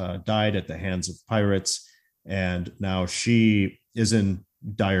has died at the hands of pirates, and now she is in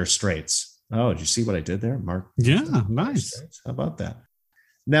dire straits. Oh, did you see what I did there, Mark? Yeah, nice. How about that?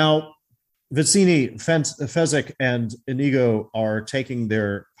 Now, Vizzini, Fezzik, and Inigo are taking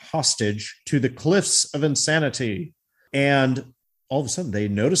their hostage to the Cliffs of Insanity. And all of a sudden, they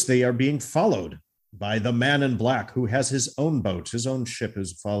notice they are being followed by the Man in Black, who has his own boat. His own ship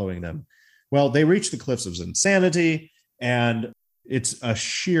is following them. Well, they reach the Cliffs of Insanity, and it's a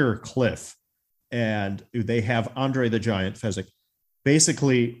sheer cliff. And they have Andre the Giant, Fezzik,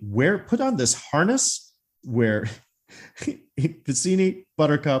 basically put on this harness where Vizzini,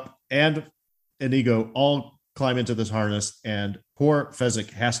 Buttercup, and Inigo all climb into this harness, and poor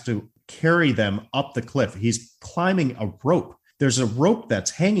Fezzik has to carry them up the cliff. He's climbing a rope. There's a rope that's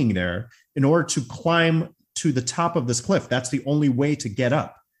hanging there in order to climb to the top of this cliff. That's the only way to get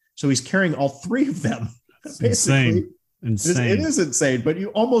up. So he's carrying all three of them It's Basically, insane. It is insane, but you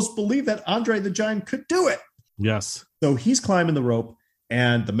almost believe that Andre the Giant could do it. Yes. So he's climbing the rope,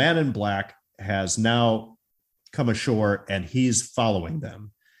 and the man in black has now come ashore, and he's following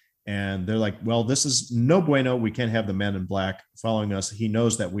them. And they're like, well, this is no bueno. We can't have the man in black following us. He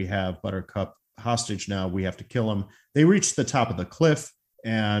knows that we have Buttercup hostage now. We have to kill him. They reach the top of the cliff,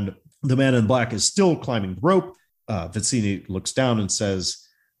 and the man in black is still climbing the rope. Vizzini looks down and says,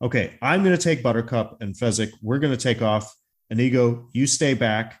 okay, I'm going to take Buttercup and Fezzik. We're going to take off. Inigo, you stay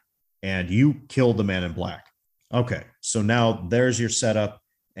back, and you kill the man in black. Okay, so now there's your setup,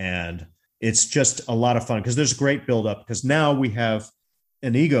 and it's just a lot of fun because there's great buildup because now we have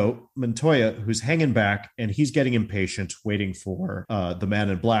Inigo Montoya, who's hanging back, and he's getting impatient, waiting for the man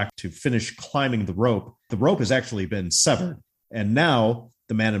in black to finish climbing the rope. The rope has actually been severed, and now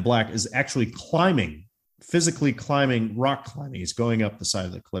the man in black is actually climbing, physically climbing, rock climbing. He's going up the side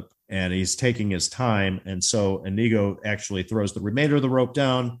of the cliff, and he's taking his time. And so Inigo actually throws the remainder of the rope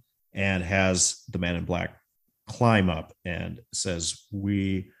down and has the man in black climb up and says,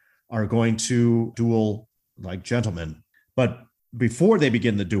 we are going to duel like gentlemen. But before they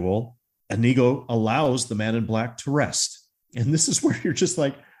begin the duel, Inigo allows the man in black to rest. And this is where you're just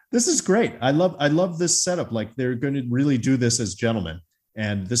like, this is great. I love this setup. Like they're going to really do this as gentlemen.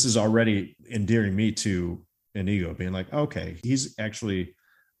 And this is already endearing me to Inigo, being like, okay, he's actually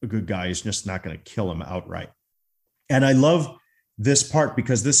a good guy. He's just not going to kill him outright. And I love this part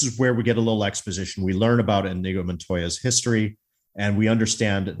because this is where we get a little exposition. We learn about Inigo Montoya's history, and we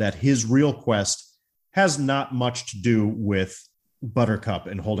understand that his real quest has not much to do with Buttercup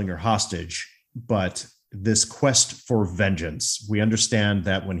and holding her hostage, but this quest for vengeance. We understand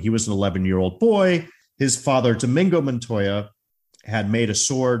that when he was an 11-year-old boy, his father, Domingo Montoya, had made a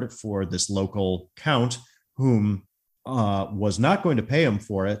sword for this local count whom was not going to pay him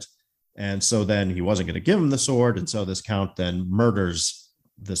for it. And so then he wasn't going to give him the sword. And so this count then murders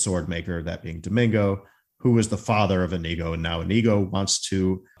the sword maker, that being Domingo, who was the father of Inigo. And now Inigo wants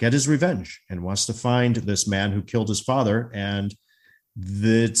to get his revenge and wants to find this man who killed his father. And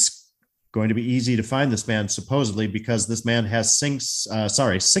it's going to be easy to find this man, supposedly, because this man has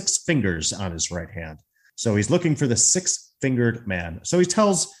six fingers on his right hand. So he's looking for the six-fingered man. So he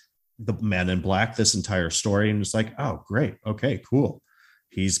tells the man in black this entire story, and it's like, oh, great. Okay, cool.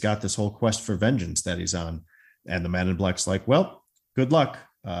 He's got this whole quest for vengeance that he's on. And the man in black's like, well, good luck.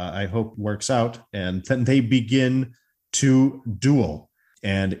 I hope it works out. And then they begin to duel.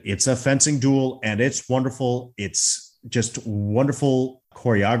 And it's a fencing duel, and it's wonderful. It's just wonderful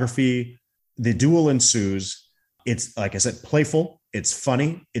choreography. The duel ensues. It's, like I said, playful. It's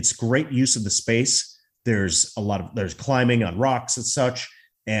funny. It's great use of the space. There's climbing on rocks and such.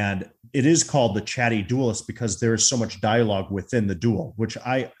 And it is called the Chatty Duelist because there is so much dialogue within the duel, which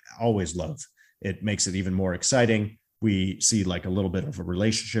I always love. It makes it even more exciting. We see like a little bit of a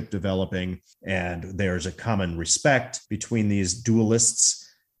relationship developing, and there's a common respect between these duelists.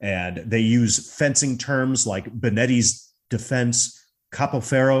 And they use fencing terms like Benetti's defense,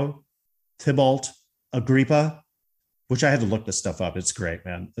 Capoferro, Tybalt, Agrippa, which I had to look this stuff up. It's great,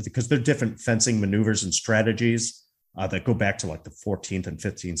 man, because they're different fencing maneuvers and strategies that go back to like the 14th and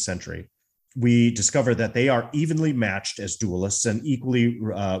 15th century. We discover that they are evenly matched as duelists and equally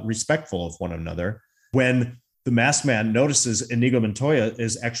respectful of one another. When the masked man notices Inigo Montoya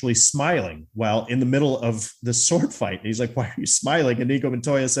is actually smiling while in the middle of the sword fight. And he's like, why are you smiling? Inigo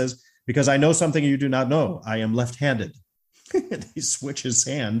Montoya says, because I know something you do not know. I am left-handed. And he switches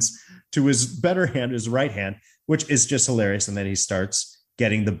hands to his better hand, his right hand, which is just hilarious. And then he starts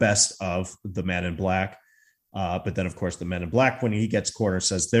getting the best of the man in black. But then, of course, the man in black, when he gets cornered,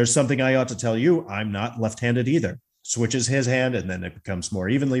 says, there's something I ought to tell you. I'm not left-handed either. Switches his hand, and then it becomes more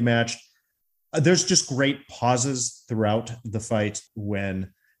evenly matched. There's just great pauses throughout the fight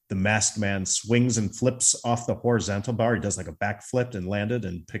when the masked man swings and flips off the horizontal bar. He does like a backflip and landed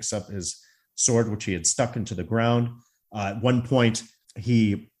and picks up his sword, which he had stuck into the ground. At one point,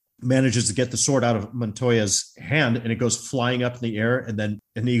 he manages to get the sword out of Montoya's hand, and it goes flying up in the air. And then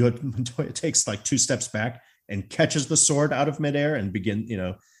Inigo Montoya takes like 2 steps back and catches the sword out of midair and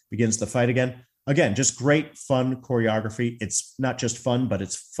begins the fight again. Again, just great fun choreography. It's not just fun, but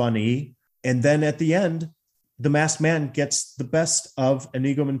it's funny. And then at the end, the masked man gets the best of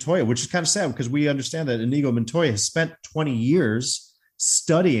Inigo Montoya, which is kind of sad because we understand that Inigo Montoya has spent 20 years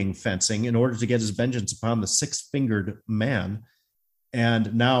studying fencing in order to get his vengeance upon the six-fingered man.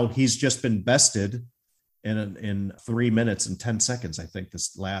 And now he's just been bested in 3 minutes and 10 seconds. I think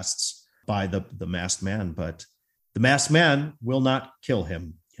this lasts by the masked man, but the masked man will not kill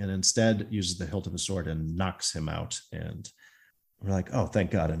him and instead uses the hilt of his sword and knocks him out. And We're like, oh,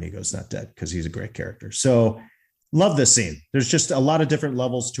 thank God Inigo's not dead because he's a great character. So love this scene. There's just a lot of different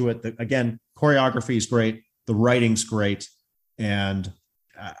levels to it. Again, choreography is great. The writing's great. And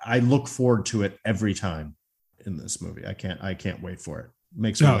I look forward to it every time in this movie. I can't wait for it.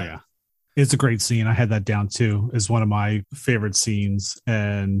 Makes me laugh. Yeah. It's a great scene. I had that down too as one of my favorite scenes.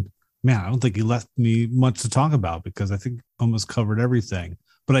 And man, I don't think he left me much to talk about because I think almost covered everything.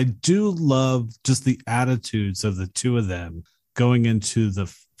 But I do love just the attitudes of the two of them going into the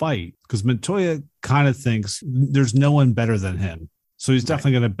fight, because Montoya kind of thinks there's no one better than him. So he's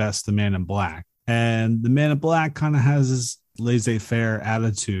definitely going to best the Man in Black. And the Man in Black kind of has this laissez-faire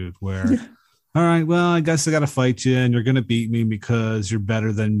attitude where, all right, well, I guess I got to fight you and you're going to beat me because you're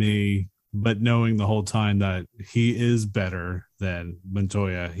better than me. But knowing the whole time that he is better than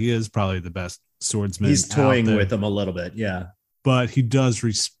Montoya, he is probably the best swordsman. He's toying with him a little bit. Yeah. But he does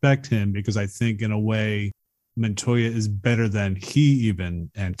respect him because I think in a way Montoya is better than he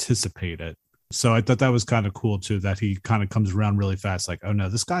even anticipated. So I thought that was kind of cool too, that he kind of comes around really fast. Like, oh no,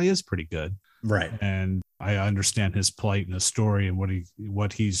 this guy is pretty good. Right. And I understand his plight and his story and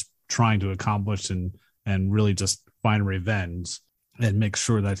what he's trying to accomplish and really just find revenge and make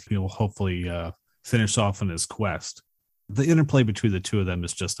sure that he'll hopefully finish off on his quest. The interplay between the two of them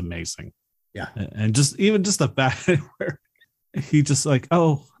is just amazing. Yeah. And just the fact where he just like,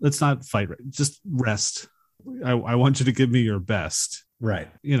 oh, let's not fight. Just rest. I want you to give me your best. Right.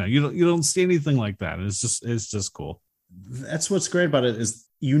 You don't see anything like that. And it's just cool. That's what's great about it is,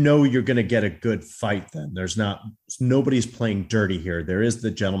 you're going to get a good fight. Then nobody's playing dirty here. There is the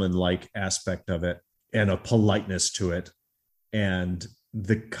gentleman-like aspect of it and a politeness to it. And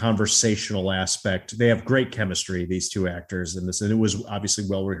the conversational aspect, they have great chemistry, these two actors in this. And it was obviously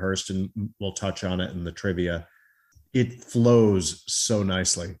well rehearsed, and we'll touch on it in the trivia. It flows so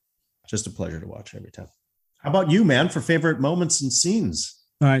nicely. Just a pleasure to watch every time. How about you, man, for favorite moments and scenes?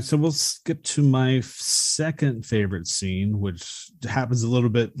 All right, so we'll skip to my second favorite scene, which happens a little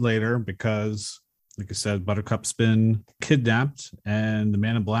bit later because, like I said, Buttercup's been kidnapped and the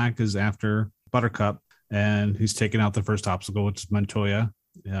Man in Black is after Buttercup, and he's taking out the first obstacle, which is Montoya.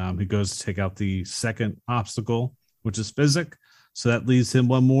 He goes to take out the second obstacle, which is Physic. So that leaves him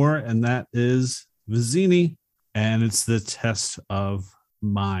one more, and that is Vizzini, and it's the test of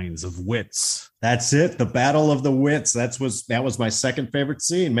minds, of wits. That's it. The battle of the wits. That was my second favorite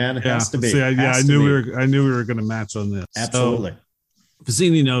scene, man. It has to be. See, I knew we were going to match on this. Absolutely. So,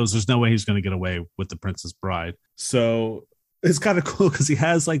 Vizzini knows there's no way he's going to get away with the Princess Bride. So it's kind of cool because he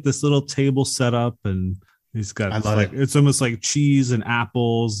has like this little table set up, and he's got it's almost like cheese and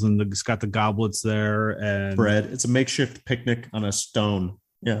apples, and he's got the goblets there and bread. It's a makeshift picnic on a stone.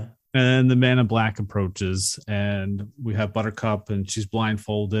 Yeah. And the Man in Black approaches, and we have Buttercup, and she's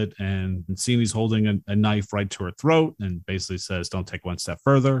blindfolded, and Vizzini's holding a knife right to her throat, and basically says, "Don't take one step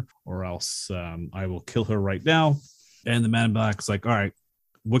further, or else I will kill her right now." And the Man in Black is like, "All right,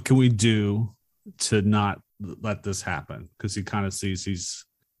 what can we do to not let this happen?" Because he kind of sees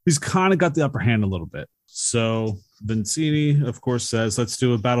he's kind of got the upper hand a little bit. So Vizzini, of course, says, "Let's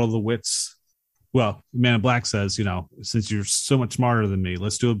do a battle of the wits." Well, Man in Black says, since you're so much smarter than me,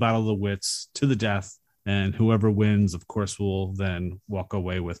 let's do a battle of the wits to the death. And whoever wins, of course, will then walk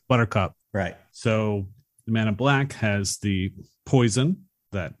away with Buttercup. Right. So the Man in Black has the poison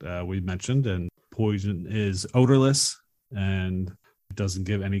that we mentioned, and poison is odorless and it doesn't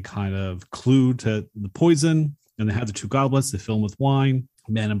give any kind of clue to the poison. And they have the two goblets, they fill them with wine.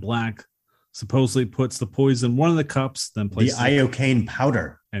 Man in Black supposedly puts the poison in one of the cups, then places the iocane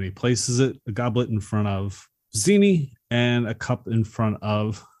powder. And he places a goblet in front of Vizzini and a cup in front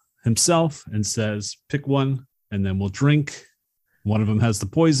of himself and says, "Pick one, and then we'll drink." One of them has the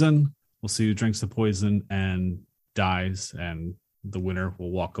poison. We'll see who drinks the poison and dies, and the winner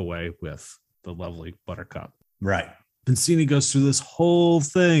will walk away with the lovely Buttercup. Right. Vizzini goes through this whole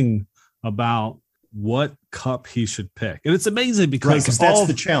thing about what cup he should pick. And it's amazing because that's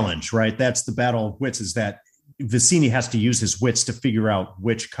the challenge, right? That's the battle of wits, is that Vizzini has to use his wits to figure out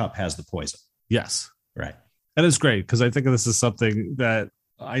which cup has the poison. Yes. Right. And it's great because I think this is something that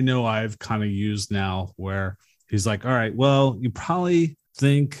I know I've kind of used now, where he's like, all right, well, you probably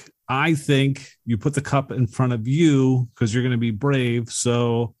I think you put the cup in front of you because you're going to be brave.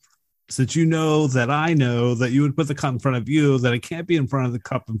 So since you know that I know that you would put the cup in front of you, that it can't be in front of the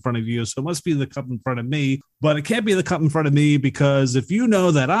cup in front of you. So it must be the cup in front of me, but it can't be the cup in front of me because if you know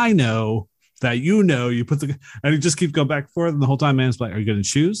that I know that you put and he just keeps going back and forth. And the whole time, Man's like, "Are you going to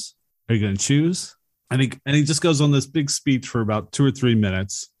choose? Are you going to choose?" And he just goes on this big speech for about 2 or 3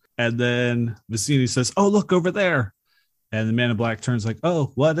 minutes. And then Vizzini says, "Oh, look over there." And the Man in Black turns like,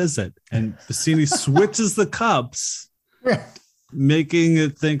 "Oh, what is it?" And Vizzini switches the cups making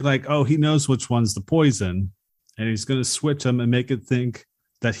it think like, oh, he knows which one's the poison, and he's going to switch them and make it think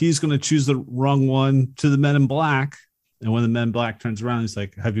that he's going to choose the wrong one to the Men in Black. And when the Men in Black turns around, he's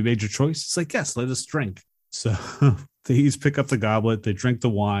like, have you made your choice? It's like, yes, let us drink. So they each pick up the goblet, they drink the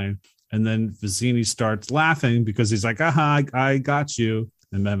wine, and then Vizzini starts laughing because he's like, aha, I got you.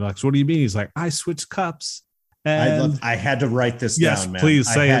 And Men in Black's, what do you mean? He's like, I switched cups. And I had to write this down, man. Please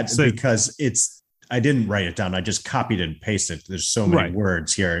say it. Because I didn't write it down. I just copied and pasted it. There's so many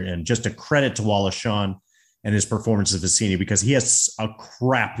words here. And just a credit to Wallace Shawn and his performance of Vizzini, because he has a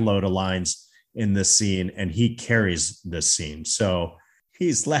crap load of lines in this scene and he carries this scene. So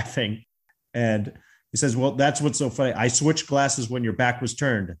he's laughing and he says, well, that's what's so funny. I switched glasses when your back was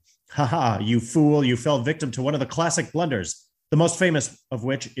turned. Haha, you fool. You fell victim to one of the classic blunders, the most famous of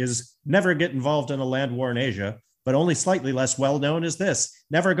which is never get involved in a land war in Asia, but only slightly less well known is this: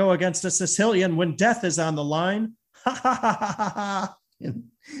 never go against a Sicilian when death is on the line. Ha ha ha ha ha. And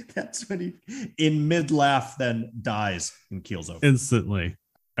that's when he, in mid laugh, then dies and keels over instantly.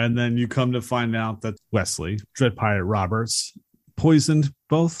 And then you come to find out that Wesley, Dread Pirate Roberts, poisoned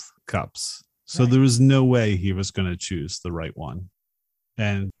both cups. So there was no way he was going to choose the right one.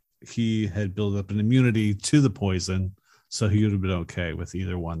 And he had built up an immunity to the poison, so he would have been okay with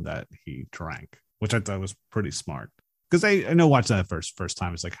either one that he drank, which I thought was pretty smart. Because I know watching that first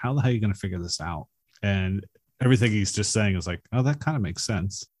time, it's like, how the hell are you going to figure this out? And everything he's just saying is like, oh, that kind of makes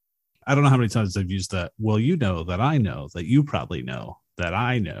sense. I don't know how many times I've used that. Well, you know that I know that you probably know that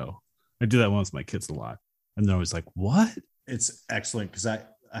I know. I do that one with my kids a lot. And they're always like, what? It's excellent because I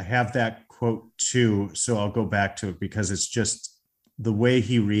have that quote too. So I'll go back to it because it's just the way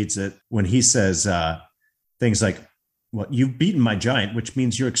he reads it when he says things like, well, you've beaten my giant, which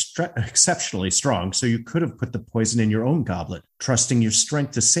means you're exceptionally strong. So you could have put the poison in your own goblet, trusting your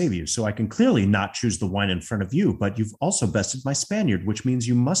strength to save you. So I can clearly not choose the wine in front of you, but you've also bested my Spaniard, which means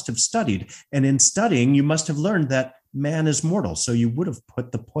you must have studied. And in studying, you must have learned that man is mortal. So you would have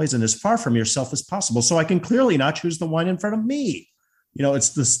put the poison as far from yourself as possible. So I can clearly not choose the wine in front of me. You know, it's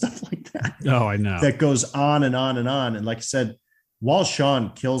the stuff like that. Oh, I know. That goes on and on and on. And like I said, Wallace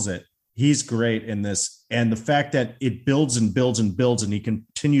Shawn kills it. He's great in this. And the fact that it builds and builds and builds, and he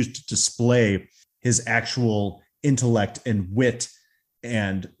continues to display his actual intellect and wit.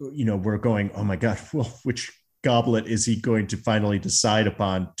 And, you know, we're going, oh my God, well, which goblet is he going to finally decide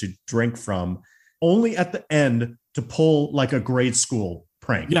upon to drink from? Only at the end to pull like a grade school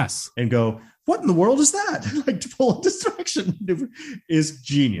prank. Yes. And go, what in the world is that? Like to pull a distraction is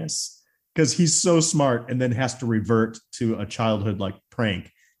genius because he's so smart and then has to revert to a childhood like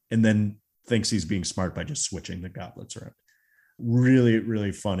prank. And then thinks he's being smart by just switching the goblets around. Really,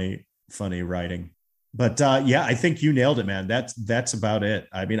 really funny writing. But yeah, I think you nailed it, man. That's about it.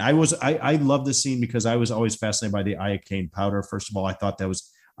 I mean, I love this scene because I was always fascinated by the iocane powder. First of all,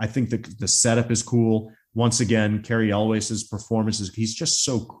 I think the setup is cool. Once again, Cary Elwes's performance he's just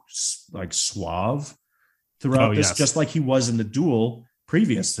so like suave throughout this, just like he was in the duel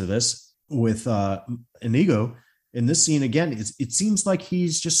previous to this with Inigo. In this scene, again, it seems like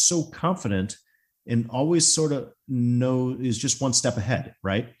he's just so confident and always sort of is just one step ahead,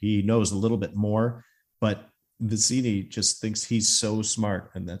 right? He knows a little bit more, but Vizzini just thinks he's so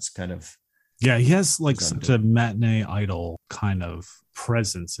smart. And that's kind of... Yeah, he has like such a matinee idol kind of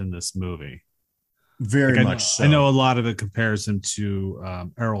presence in this movie. Very much so. I know a lot of it compares him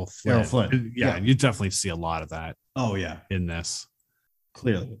to Errol Flynn. Errol Flynn. Yeah, you definitely see a lot of that. Oh, yeah. In this.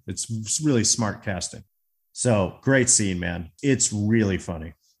 Clearly. It's really smart casting. So great scene, man. It's really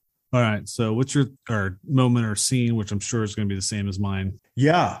funny. All right. So what's your moment or scene, which I'm sure is going to be the same as mine?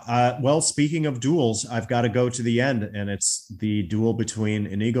 Yeah. Well, speaking of duels, I've got to go to the end, and it's the duel between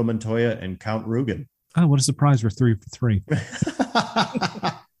Inigo Montoya and Count Rugen. Oh, what a surprise. We're 3 for 3.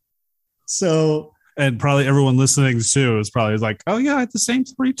 So... And probably everyone listening too is probably like, oh yeah, I had the same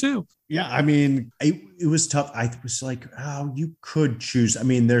 3 too. Yeah. I mean, it was tough. I was like, oh, you could choose. I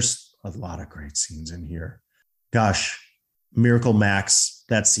mean, there's a lot of great scenes in here. Gosh, Miracle Max,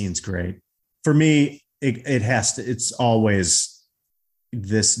 that scene's great. For me, it's always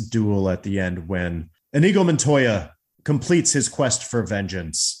this duel at the end when Inigo Montoya completes his quest for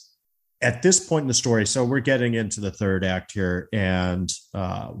vengeance. At this point in the story, so we're getting into the third act here, and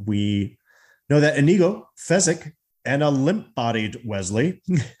we know that Inigo, Fezzik, and a limp-bodied Wesley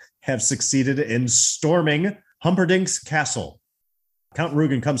have succeeded in storming Humperdinck's castle. Count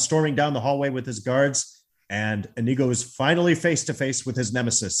Rugen comes storming down the hallway with his guards, and Inigo is finally face-to-face with his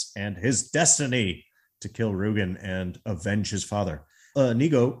nemesis and his destiny to kill Rugen and avenge his father.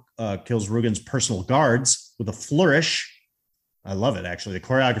 Inigo kills Rugen's personal guards with a flourish, I love it, actually. The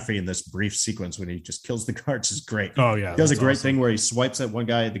choreography in this brief sequence when he just kills the guards is great. Oh, yeah. He does a great thing where he swipes at one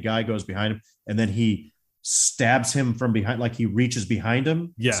guy, the guy goes behind him, and then he stabs him from behind, like he reaches behind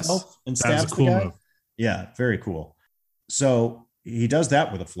him and stabs the guy. Move. Yeah, very cool. So he does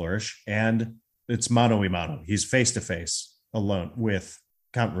that with a flourish, and it's mano a mano. He's face to face alone with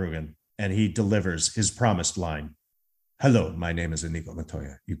Count Rugen, and he delivers his promised line. Hello, my name is Inigo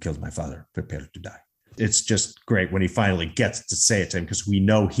Montoya. You killed my father. Prepare to die. It's just great when he finally gets to say it to him, because we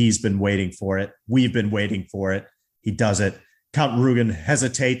know he's been waiting for it. We've been waiting for it. He does it. Count Rugen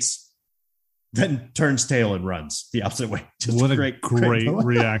hesitates, then turns tail and runs the opposite way. Just what a great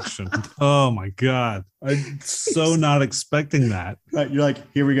reaction. Oh, my God. I'm so not expecting that. Right, you're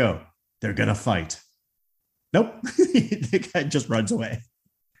like, here we go. They're going to fight. Nope. The guy just runs away.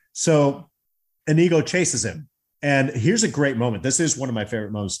 So Inigo chases him. And here's a great moment. This is one of my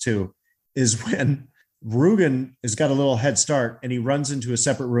favorite moments too, is when Rugen has got a little head start and he runs into a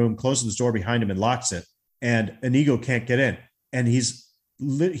separate room, closes the door behind him and locks it. And Inigo can't get in. And he's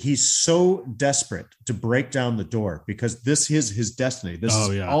so desperate to break down the door because this is his destiny. This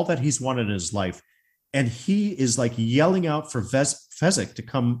is all that he's wanted in his life. And he is like yelling out for Fezzik to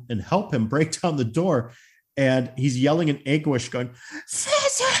come and help him break down the door. And he's yelling in anguish going,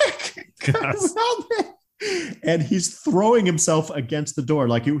 Fezzik, help me. And he's throwing himself against the door,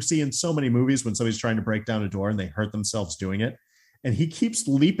 like you see in so many movies when somebody's trying to break down a door and they hurt themselves doing it. And he keeps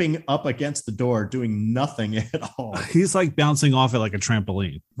leaping up against the door, doing nothing at all. He's like bouncing off it like a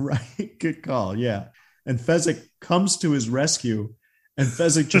trampoline. Right. Good call. Yeah. And Fezzik comes to his rescue, and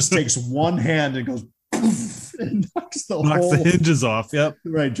Fezzik just takes one hand and goes poof, and knocks the hinges off. Yep.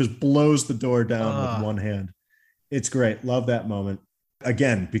 Right. Just blows the door down with one hand. It's great. Love that moment.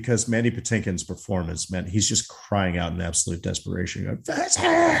 Again, because Mandy Patinkin's performance meant he's just crying out in absolute desperation. Going,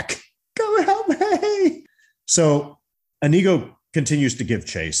 Fezzik, come help me. So Inigo continues to give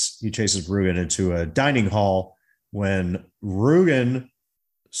chase. He chases Rugen into a dining hall when Rugen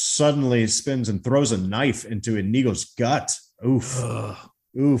suddenly spins and throws a knife into Inigo's gut. Oof.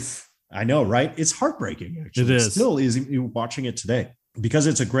 Oof. I know, right? It's heartbreaking, actually. It is. It still is watching it today because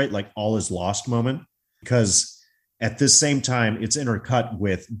it's a great, like, all is lost moment. Because at this same time, it's intercut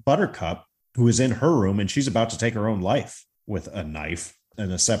with Buttercup, who is in her room, and she's about to take her own life with a knife in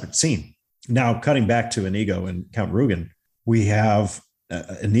a separate scene. Now, cutting back to Inigo and Count Rugen, we have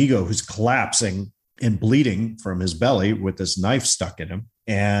Inigo who's collapsing and bleeding from his belly with this knife stuck in him.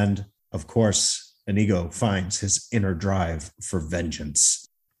 And of course, Inigo finds his inner drive for vengeance.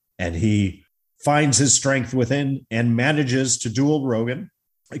 And he finds his strength within and manages to duel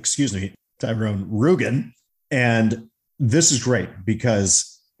Tyrone Rugen. And this is great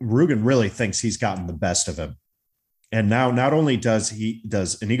because Rugen really thinks he's gotten the best of him. And now not only does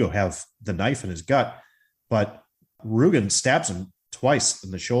Inigo have the knife in his gut, but Rugen stabs him twice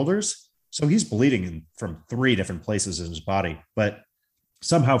in the shoulders. So he's bleeding from 3 different places in his body, but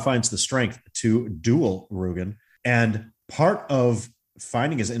somehow finds the strength to duel Rugen. And part of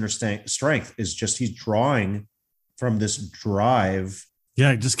finding his inner strength is just he's drawing from this drive.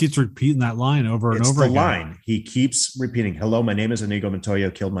 Yeah, he just keeps repeating that line over and over again. Line. He keeps repeating, hello, my name is Inigo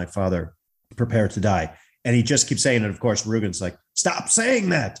Montoya, killed my father, prepare to die. And he just keeps saying it. Of course, Rugen's like, stop saying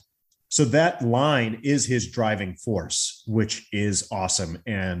that. So that line is his driving force, which is awesome.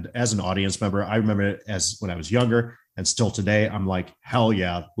 And as an audience member, I remember it as when I was younger and still today, I'm like, hell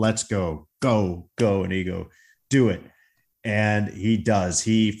yeah, let's go, Inigo, do it. And he does.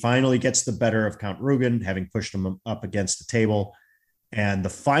 He finally gets the better of Count Rugen, having pushed him up against the table. And the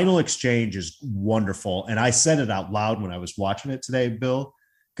final exchange is wonderful. And I said it out loud when I was watching it today, Bill,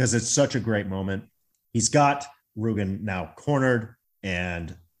 because it's such a great moment. He's got Rugen now cornered,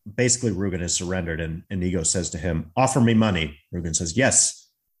 and basically Rugen has surrendered. And Inigo says to him, offer me money. Rugen says, yes.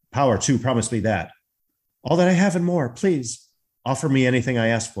 Power too, promise me that. All that I have and more, please. Offer me anything I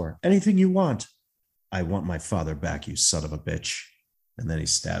ask for. Anything you want. I want my father back, you son of a bitch. And then he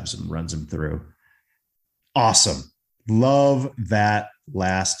stabs him, runs him through. Awesome. Love that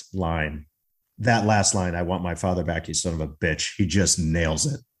last line. That last line, I want my father back, you son of a bitch. He just nails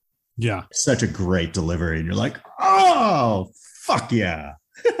it. Yeah. Such a great delivery. And you're like, oh, fuck yeah.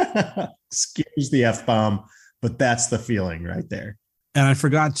 Excuse the F-bomb, but that's the feeling right there. And I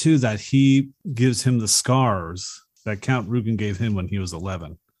forgot, too, that he gives him the scars that Count Rugen gave him when he was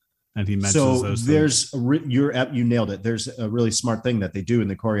 11. And he mentions those things. You nailed it. There's a really smart thing that they do in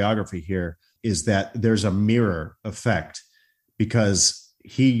the choreography here is that there's a mirror effect because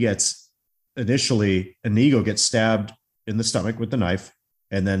Inigo gets stabbed in the stomach with the knife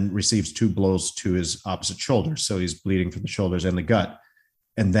and then receives 2 blows to his opposite shoulder. So he's bleeding from the shoulders and the gut.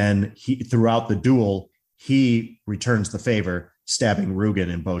 And then throughout the duel, he returns the favor stabbing Rugen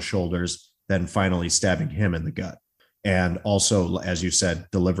in both shoulders, then finally stabbing him in the gut. And also, as you said,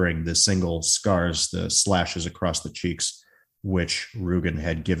 delivering the single scars, the slashes across the cheeks, which Rugen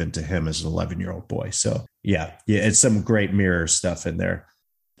had given to him as an 11-year-old boy. So yeah, it's some great mirror stuff in there.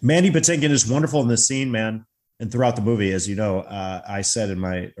 Mandy Patinkin is wonderful in this scene, man. And throughout the movie, as you know, I said in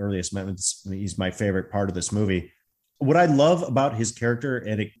my earliest moments, he's my favorite part of this movie. What I love about his character,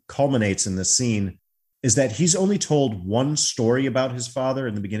 and it culminates in this scene, is that he's only told one story about his father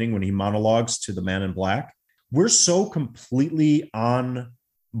in the beginning when he monologues to the man in black. We're so completely on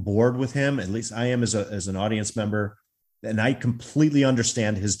board with him, at least I am as an audience member, and I completely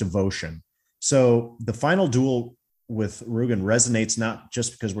understand his devotion. So the final duel with Rugen resonates not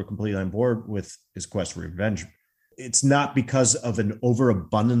just because we're completely on board with his quest for revenge. It's not because of an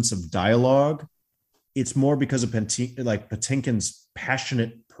overabundance of dialogue. It's more because of Patinkin's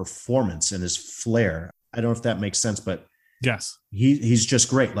passionate performance and his flair. I don't know if that makes sense, but yes, he's just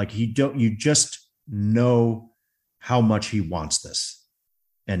great. Like you just know how much he wants this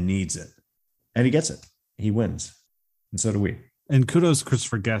and needs it, and he gets it. He wins, and so do we. And kudos to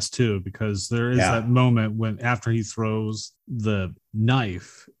Christopher Guest too, because there is that moment when after he throws the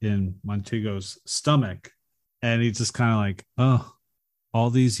knife in Montego's stomach, and he's just kind of like, "Oh, all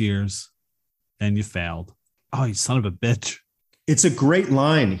these years, and you failed. Oh, you son of a bitch." It's a great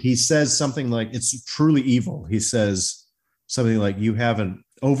line. He says something like, "It's truly evil." He says something like, "You have an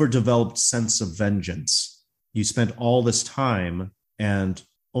overdeveloped sense of vengeance. You spent all this time and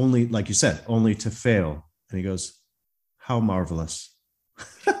only, like you said, only to fail." And he goes, "How marvelous."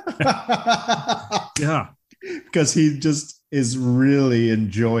 Yeah. Because he just is really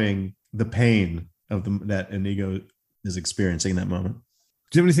enjoying the pain of that Inigo is experiencing in that moment.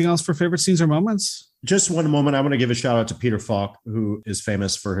 Do you have anything else for favorite scenes or moments? Just one moment. I want to give a shout out to Peter Falk, who is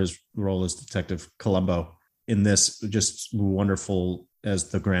famous for his role as Detective Columbo in this, just wonderful as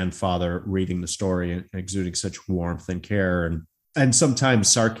the grandfather reading the story and exuding such warmth and care and sometimes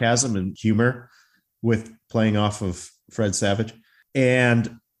sarcasm and humor with playing off of Fred Savage.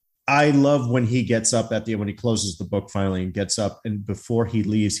 And I love when he gets up at the end, when he closes the book finally and gets up, and before he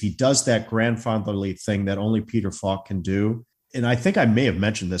leaves, he does that grandfatherly thing that only Peter Falk can do. And I think I may have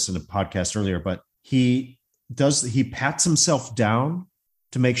mentioned this in a podcast earlier, but he pats himself down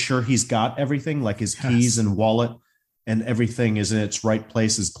to make sure he's got everything, like his keys and wallet and everything is in its right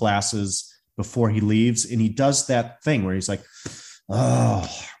place, his glasses, before he leaves. And he does that thing where he's like, "Oh,"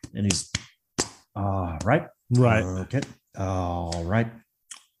 and he's, right. Okay. All right.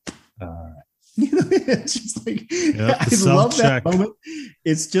 It's just like, I love that moment.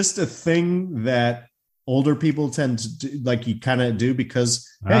 It's just a thing that older people tend to do, like you kind of do, because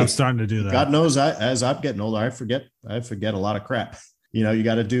I'm starting to do that. God knows, as I'm getting older, I forget a lot of crap. You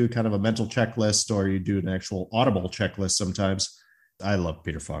got to do kind of a mental checklist, or you do an actual audible checklist sometimes. I love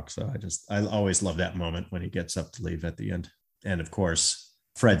Peter Falk, so I always love that moment when he gets up to leave at the end. And of course,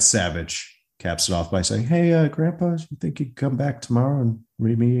 Fred Savage caps it off by saying, "Hey, Grandpa, you think you could come back tomorrow and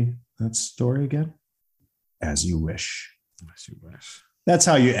read me that story again?" As you wish. As you wish. That's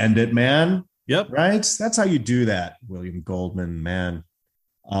how you end it, man. Yep. Right? That's how you do that, William Goldman, man.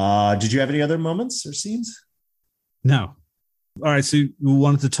 Did you have any other moments or scenes? No. All right. So we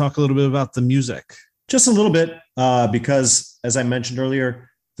wanted to talk a little bit about the music. Just a little bit, because as I mentioned earlier,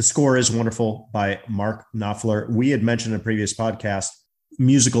 the score is wonderful by Mark Knopfler. We had mentioned in a previous podcast,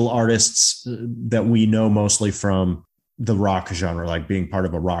 musical artists that we know mostly from the rock genre, like being part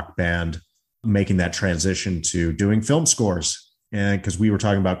of a rock band, making that transition to doing film scores. And because we were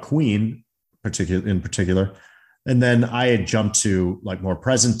talking about Queen in particular. And then I had jumped to like more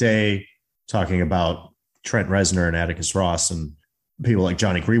present day, talking about Trent Reznor and Atticus Ross and people like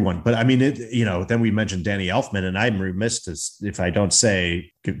Johnny Greenwood. But I mean, then we mentioned Danny Elfman, and I'm remiss if I don't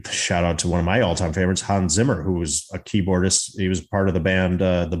give a shout out to one of my all-time favorites, Hans Zimmer, who was a keyboardist. He was part of the band,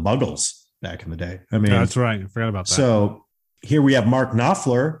 the Buggles, back in the day. I mean, that's right. I forgot about that. So here we have Mark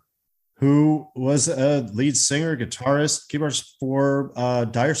Knopfler, who was a lead singer, guitarist, keyboardist for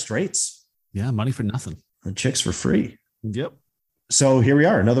Dire Straits. Yeah, Money for Nothing. And Chicks for Free. Yep. So here we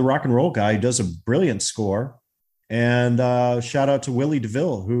are, another rock and roll guy who does a brilliant score. And shout out to Willie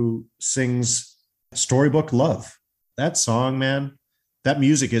DeVille, who sings Storybook Love. That song, man, that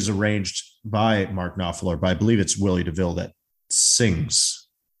music is arranged by Mark Knopfler, but I believe it's Willie DeVille that sings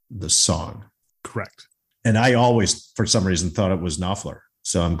the song. Correct. And I always, for some reason, thought it was Knopfler.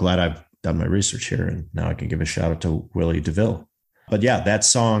 So I'm glad I've done my research here, and now I can give a shout out to Willie DeVille. But yeah, that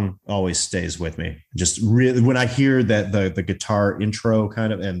song always stays with me. Just really, when I hear that the guitar intro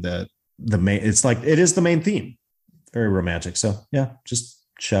kind of, and the main, it's like, it is the main theme. Very romantic. So yeah, just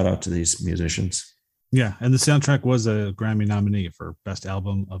shout out to these musicians. Yeah, and the soundtrack was a Grammy nominee for Best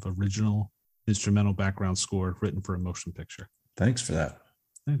Album of Original Instrumental Background Score written for a motion picture. Thanks for that.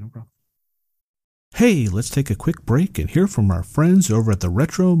 Hey, no problem. Hey, let's take a quick break and hear from our friends over at the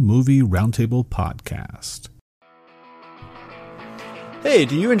Retro Movie Roundtable podcast. Hey,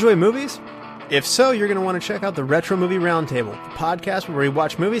 do you enjoy movies? If so, you're going to want to check out the Retro Movie Roundtable, the podcast where we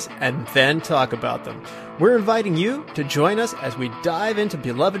watch movies and then talk about them. We're inviting you to join us as we dive into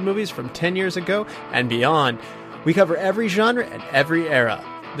beloved movies from 10 years ago and beyond. We cover every genre and every era.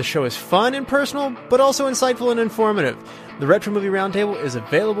 The show is fun and personal, but also insightful and informative. The Retro Movie Roundtable is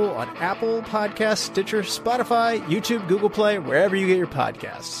available on Apple Podcasts, Stitcher, Spotify, YouTube, Google Play, wherever you get your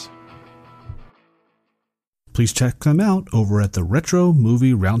podcasts. Please check them out over at the Retro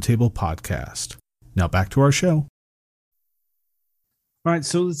Movie Roundtable podcast. Now back to our show. All right,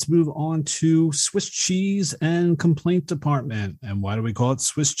 so let's move on to Swiss cheese and complaint department. And why do we call it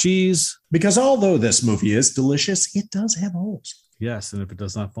Swiss cheese? Because although this movie is delicious, it does have holes. Yes, and if it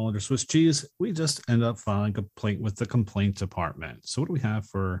does not fall under Swiss cheese, we just end up filing a complaint with the complaint department. So what do we have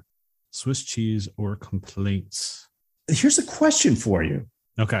for Swiss cheese or complaints? Here's a question for you.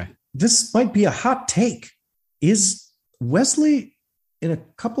 Okay. This might be a hot take. Is Wesley, in a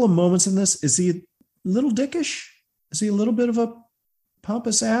couple of moments in this, is he a little dickish? Is he a little bit of a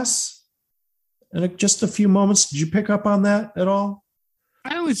pompous ass? And just a few moments, did you pick up on that at all?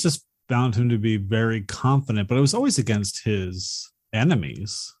 I always just found him to be very confident, but it was always against his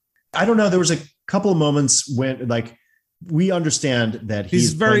enemies. I don't know. There was a couple of moments when, like, we understand that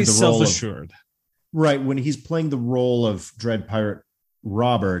he's very self-assured. Right. When he's playing the role of Dread Pirate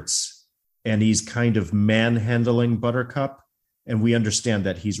Roberts, and he's kind of manhandling Buttercup, and we understand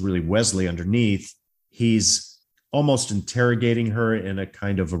that he's really Wesley underneath. He's almost interrogating her in a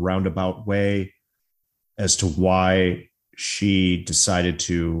kind of a roundabout way as to why she decided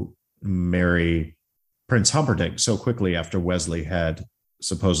to marry Prince Humperdinck so quickly after Wesley had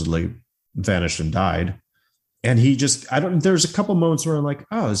supposedly vanished and died. And he just, there's a couple moments where I'm like,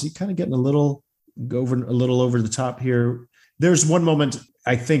 oh, is he kind of getting a little over the top here? There's one moment,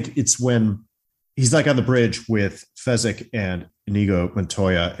 I think it's when he's like on the bridge with Fezzik and Inigo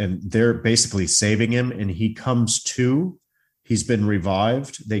Montoya, and they're basically saving him, and he comes to. He's been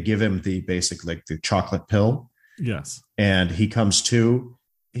revived. They give him the chocolate pill. Yes. And he comes to.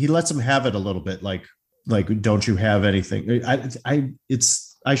 He lets him have it a little bit, like don't you have anything?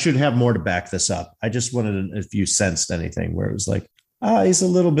 I should have more to back this up. I just wanted if you sensed anything where it was like, he's a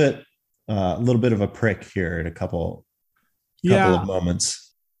little bit of a prick here in a couple of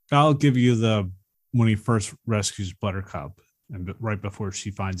moments. I'll give you when he first rescues Buttercup and right before she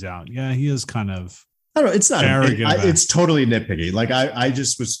finds out. Yeah, he is kind of. I don't know. It's not arrogant. It's totally nitpicky. Like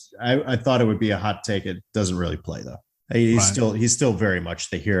I thought it would be a hot take. It doesn't really play though. He's still very much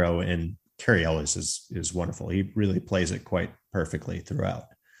the hero, and Cary Elwes is wonderful. He really plays it quite perfectly throughout.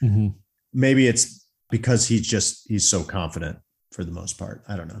 Mm-hmm. Maybe it's because he's so confident for the most part.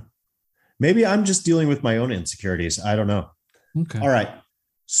 I don't know. Maybe I'm just dealing with my own insecurities. I don't know. Okay. All right.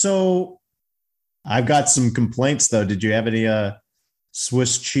 So I've got some complaints though. Did you have any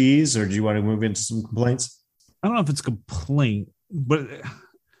Swiss cheese, or do you want to move into some complaints? I don't know if it's a complaint, but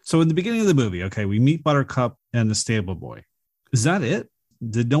so in the beginning of the movie, okay, we meet Buttercup and the stable boy. Is that it?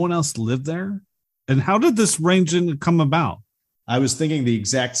 Did no one else live there? And how did this arrangement come about? I was thinking the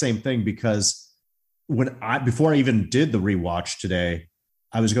exact same thing, because before I even did the rewatch today,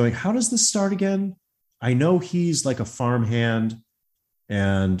 I was going, how does this start again? I know he's like a farmhand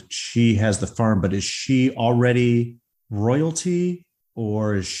and she has the farm, but is she already royalty,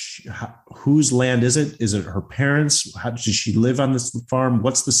 or whose land is it? Is it her parents? How does she live on this farm?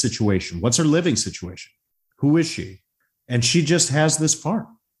 What's the situation? What's her living situation? Who is she? And she just has this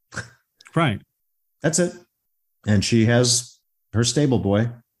farm. Right. That's it. And she has her stable boy,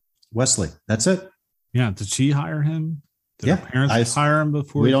 Wesley. That's it. Yeah. Did she hire him? Did her parents hire him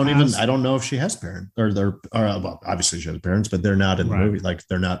before? I don't know if she has parents well, obviously she has parents, but they're not in the movie. Like,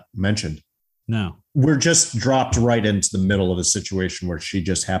 they're not mentioned. No. We're just dropped right into the middle of a situation where she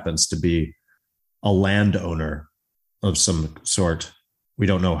just happens to be a landowner of some sort. We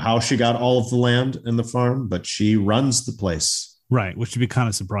don't know how she got all of the land and the farm, but she runs the place. Right. Which would be kind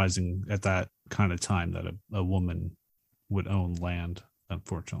of surprising at that kind of time that a woman would own land,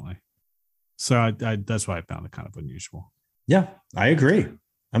 unfortunately. So I that's why I found it kind of unusual. Yeah, I agree.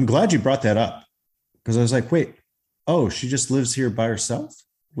 I'm glad you brought that up, because I was like, wait, she just lives here by herself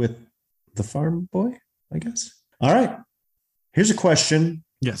with the farm boy, I guess. All right. Here's a question.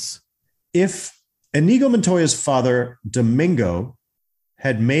 Yes. If Inigo Montoya's father, Domingo,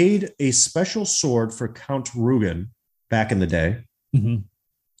 had made a special sword for Count Rugen back in the day, mm-hmm.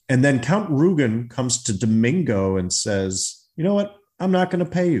 And then Count Rugen comes to Domingo and says, you know what? I'm not going to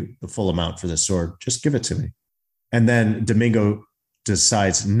pay you the full amount for this sword. Just give it to me. And then Domingo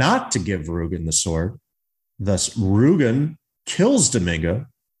decides not to give Rugen the sword. Thus, Rugen kills Domingo.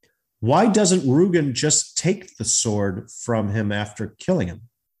 Why doesn't Rugen just take the sword from him after killing him?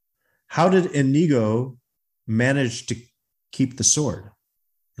 How did Inigo manage to keep the sword?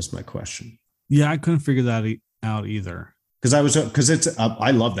 That's my question. Yeah, I couldn't figure that out either. Because I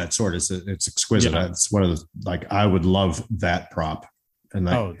love that sword. It's exquisite. Yeah. It's one of the, like, I would love that prop, and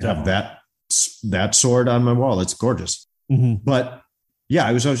I have that sword on my wall. It's gorgeous. Mm-hmm. But yeah,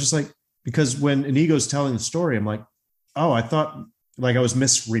 I was just like, because when Inigo's telling the story, I'm like, oh, I thought, like, I was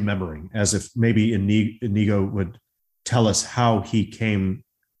misremembering, as if maybe Inigo would tell us how he came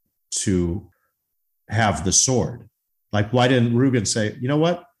to have the sword. Like, why didn't Rugen say, you know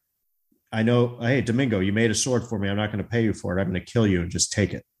what? I know, hey, Domingo, you made a sword for me. I'm not going to pay you for it. I'm going to kill you and just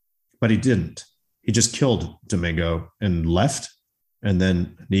take it. But he didn't. He just killed Domingo and left. And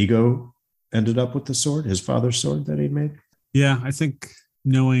then Inigo ended up with the sword, his father's sword that he made. Yeah, I think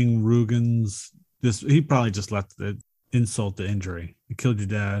knowing he probably just let the insult to injury. I killed your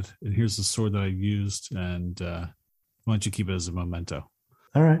dad, and here's the sword that I used, and why don't you keep it as a memento?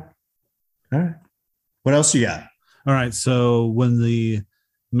 All right. What else you got? All right, so when the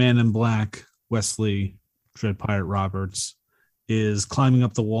Man in Black, Wesley, Dread Pirate Roberts, is climbing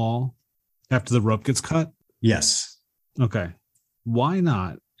up the wall after the rope gets cut. Yes. Okay. Why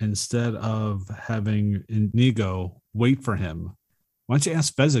not, instead of having Inigo wait for him, why don't you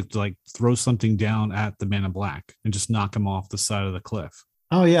ask Fezzik to, like, throw something down at the Man in Black and just knock him off the side of the cliff?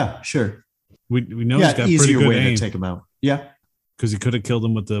 Oh, yeah, sure. We know he's got pretty good aim to take him out. Yeah. Because he could have killed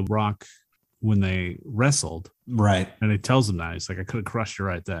him with the rock when they wrestled. Right. And he tells him that. He's like, I could have crushed you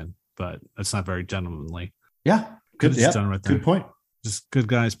right then, but that's not very gentlemanly. Yeah. Good. Yeah. Done right there. Good point. Just good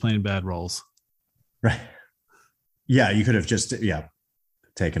guys playing bad roles. Right. Yeah. You could have just,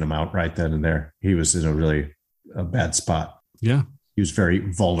 taken him out right then and there. He was in a bad spot. Yeah. He was very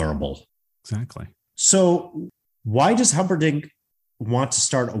vulnerable. Exactly. So why does Humperdinck want to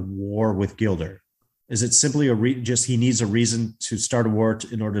start a war with Gilder? Is it simply he needs a reason to start a war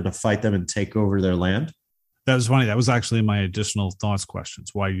in order to fight them and take over their land? That was funny. That was actually my additional thoughts questions.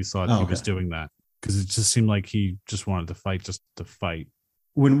 Why you thought he was doing that? Because it just seemed like he just wanted to fight just to fight.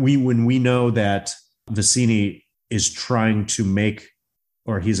 When we know that Vizzini is trying to make,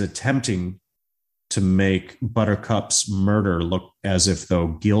 or he's attempting to make, Buttercup's murder look as if though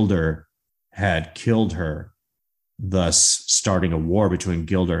Gilder had killed her, thus starting a war between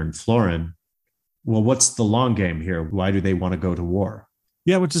Gilder and Florin. Well, what's the long game here? Why do they want to go to war?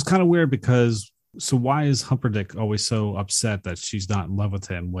 Yeah, which is kind of weird, because so why is Humperdinck always so upset that she's not in love with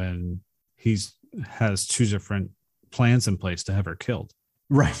him when he has two different plans in place to have her killed?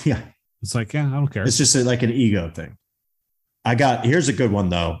 Right. Yeah. It's like, yeah, I don't care. It's just like an ego thing. Here's a good one,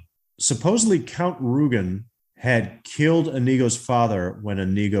 though. Supposedly Count Rugen had killed Inigo's father when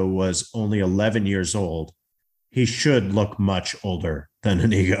Inigo was only 11 years old. He should look much older than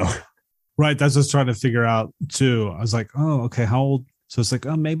Inigo. Right. That's what I was trying to figure out too. I was like, oh, okay, how old? So it's like,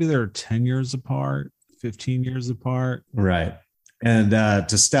 oh, maybe they're 10 years apart, 15 years apart. Right. And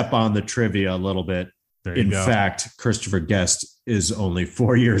to step on the trivia a little bit, in fact, Christopher Guest is only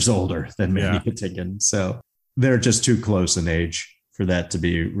 4 years older than Mandy Patinkin. So they're just too close in age for that to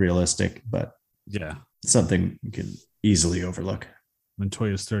be realistic. But yeah, something you can easily overlook.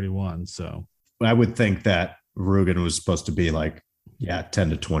 Montoya's 31. So I would think that Rugen was supposed to be like, 10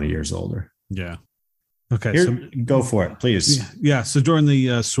 to 20 years older. Yeah. Okay. Here, so go for it, please. Yeah. So during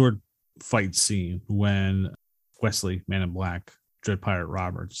the sword fight scene, when Wesley, Man in Black, Dread Pirate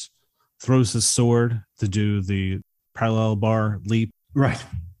Roberts, throws his sword to do the parallel bar leap. Right.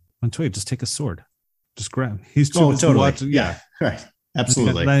 Montoya, just take a sword. Just grab. He's totally. Yeah. Right.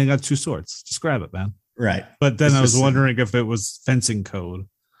 Absolutely. Then he got two swords. Just grab it, man. Right. But then I was wondering if it was fencing code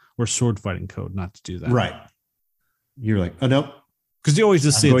or sword fighting code not to do that. Right. You're like, oh, no. Because you always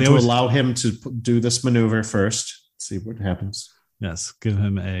just see I'm going to allow him to do this maneuver first. See what happens. Yes. Give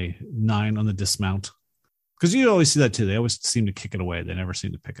him a 9 on the dismount. Because you always see that too. They always seem to kick it away. They never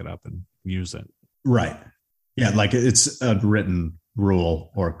seem to pick it up and use it. Right. Yeah. Like it's a written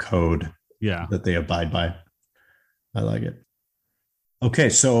rule or code. Yeah. That they abide by. I like it. Okay.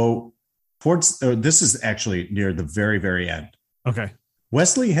 So this is actually near the very, very end. Okay.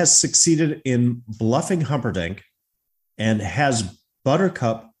 Wesley has succeeded in bluffing Humperdinck and has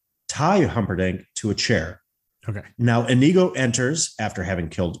Buttercup tie Humperdinck to a chair. Okay. Now Inigo enters after having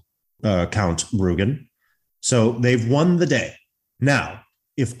killed Count Rugen. So they've won the day. Now,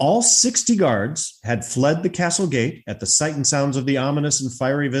 If all 60 guards had fled the castle gate at the sight and sounds of the ominous and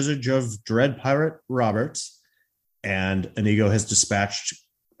fiery visage of dread pirate Roberts, and Inigo has dispatched,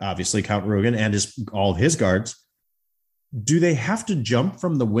 obviously, Count Rugen and all of his guards, do they have to jump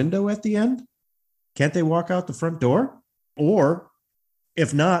from the window at the end? Can't they walk out the front door? Or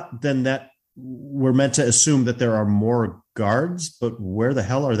if not, then that we're meant to assume that there are more guards, but where the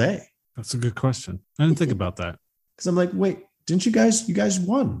hell are they? That's a good question. I didn't think about that. Because I'm like, wait, didn't you guys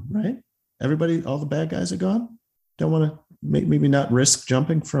won, right? Everybody, all the bad guys are gone. Don't want to maybe not risk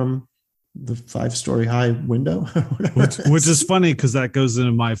jumping from the 5-story high window. which is funny because that goes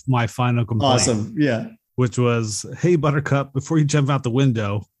into my final complaint. Awesome. Yeah. Which was, hey, Buttercup, before you jump out the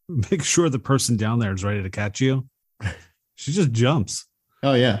window, make sure the person down there is ready to catch you. She just jumps.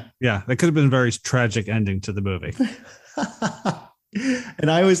 Oh, yeah. Yeah, that could have been a very tragic ending to the movie. And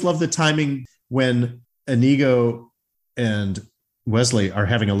I always love the timing when Inigo and Wesley are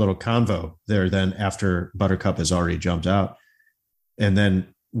having a little convo there then after Buttercup has already jumped out. And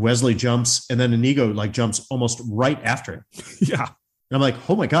then Wesley jumps and then Inigo jumps almost right after him. Yeah. And I'm like,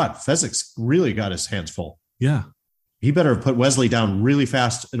 oh my God, Fezzik's really got his hands full. Yeah. He better have put Wesley down really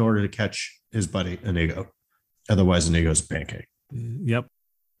fast in order to catch his buddy Inigo. Otherwise, Inigo's a pancake. Yep.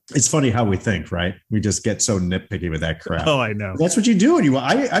 It's funny how we think, right? We just get so nitpicky with that crap. Oh, I know. That's what you do.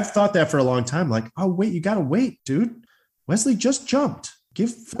 I've thought that for a long time. Like, oh, wait, you got to wait, dude. Wesley just jumped. Give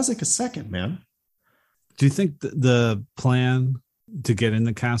Fezzik a second, man. Do you think the plan to get in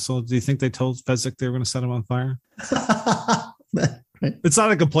the castle, do you think they told Fezzik they were going to set him on fire? It's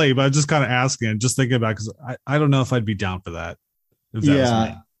not a complaint, but I'm just kind of asking, just thinking about it, because I don't know if I'd be down for that.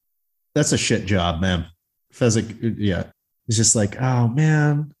 Yeah, that's a shit job, man. Fezzik, yeah. He's just like, oh,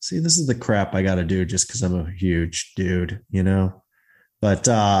 man, see, this is the crap I got to do just because I'm a huge dude, you know? But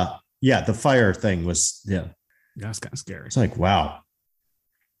yeah, the fire thing was, yeah. Yeah, it's kind of scary. It's like, wow.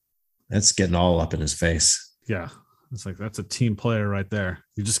 That's getting all up in his face. Yeah. It's like, that's a team player right there.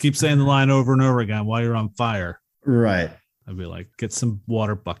 You just keep saying the line over and over again while you're on fire. Right. I'd be like, get some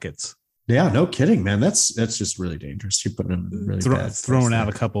water buckets. Yeah, no kidding, man. That's just really dangerous. You're putting him in really bad throwing out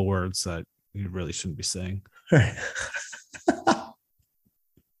a couple words that you really shouldn't be saying. Right.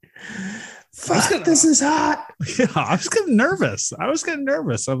 Fuck, this is hot. Yeah, I was getting nervous.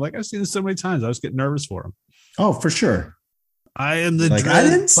 I'm like, I've seen this so many times. I was getting nervous for him. Oh, for sure. I am the I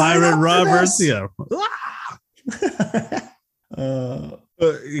didn't Byron Roberts. Yeah.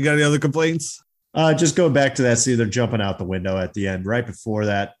 You got any other complaints? Just go back to that scene. They're jumping out the window at the end. Right before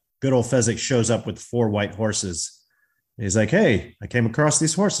that, good old Fezzik shows up with 4 white horses. He's like, hey, I came across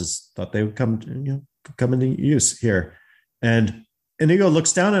these horses. Thought they would come into use here. And Inigo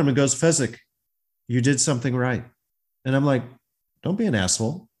looks down at him and goes, Fezzik, you did something right. And I'm like, don't be an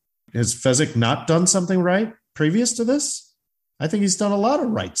asshole. Has Fezzik not done something right previous to this? I think he's done a lot of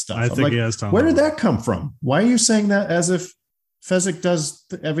right stuff. I think he has done. Where did that come from? Why are you saying that as if Fezzik does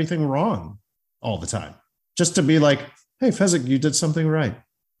everything wrong all the time? Just to be like, hey, Fezzik, you did something right.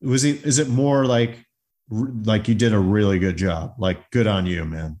 Is it more like you did a really good job? Like, good on you,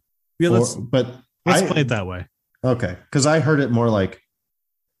 man. Yeah, let's play it that way. Okay. Because I heard it more like,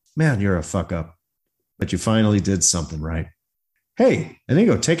 man, you're a fuck up, but you finally did something right. Hey,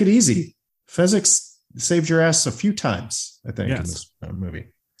 Inigo, take it easy. Fezzik saved your ass a few times, I think, in this movie.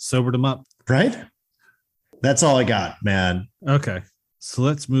 Sobered him up. Right? That's all I got, man. Okay. So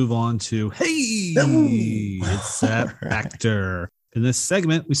let's move on to, it's that actor. In this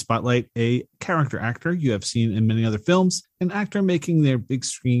segment, we spotlight a character actor you have seen in many other films, an actor making their big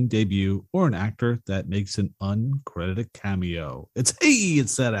screen debut, or an actor that makes an uncredited cameo. It's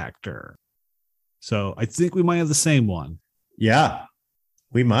that actor. So I think we might have the same one. Yeah,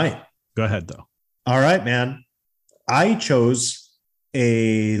 we might. Go ahead, though. All right, man. I chose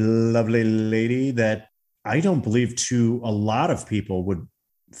a lovely lady that I don't believe to a lot of people would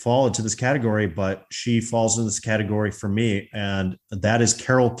fall into this category, but she falls in this category for me. And that is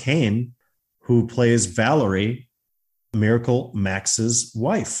Carol Kane, who plays Valerie, Miracle Max's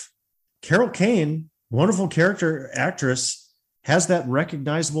wife. Carol Kane, wonderful character actress, has that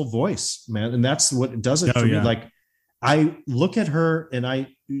recognizable voice, man. And that's what does it for me. Like, I look at her and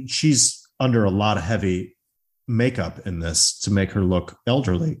she's under a lot of heavy makeup in this to make her look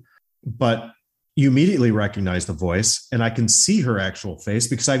elderly, but you immediately recognize the voice, and I can see her actual face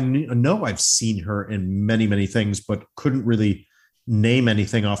because I know I've seen her in many, many things, but couldn't really name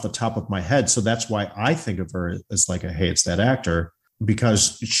anything off the top of my head. So that's why I think of her as like hey, it's that actor,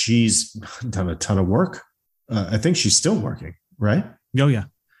 because she's done a ton of work. I think she's still working, right? Oh, yeah.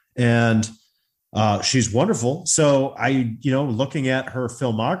 And she's wonderful. So looking at her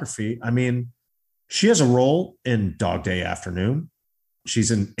filmography, I mean, she has a role in Dog Day Afternoon.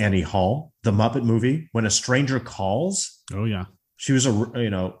 She's in Annie Hall, the Muppet movie, When a Stranger Calls. Oh, yeah. She was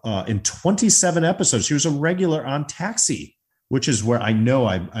in 27 episodes. She was a regular on Taxi, which is where I know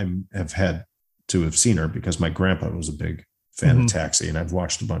I have had to have seen her because my grandpa was a big fan of Taxi, and I've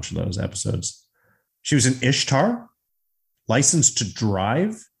watched a bunch of those episodes. She was in Ishtar, License to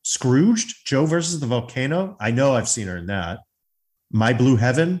Drive, Scrooged, Joe versus the Volcano. I know I've seen her in that. My Blue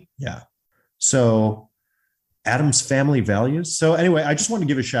Heaven. Yeah. So Addams Family Values. So anyway, I just want to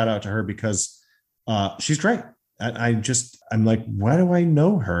give a shout out to her because she's great. I'm like, why do I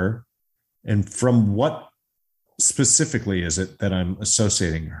know her? And from what specifically is it that I'm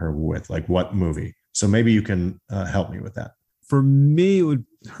associating her with? Like what movie? So maybe you can help me with that. For me,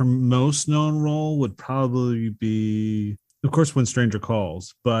 her most known role would probably be, of course, When Stranger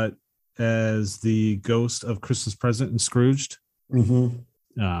Calls, but as the ghost of Christmas Present in Scrooged.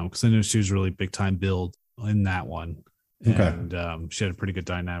 Because I know she was really big time billed in that one. Okay. And she had a pretty good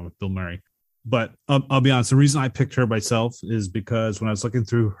dynamic with Bill Murray. But I'll be honest, the reason I picked her myself is because when I was looking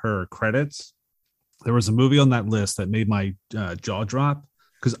through her credits, there was a movie on that list that made my jaw drop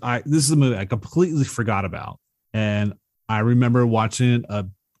because this is a movie I completely forgot about. And I remember watching it a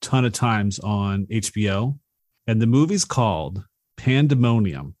ton of times on HBO. And the movie's called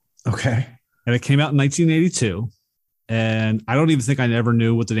Pandemonium. Okay. And it came out in 1982. And I don't even think I ever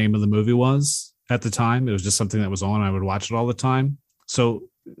knew what the name of the movie was at the time. It was just something that was on. I would watch it all the time. So,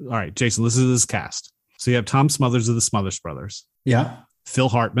 all right, Jason, listen to this cast. So you have Tom Smothers of the Smothers Brothers. Yeah. Phil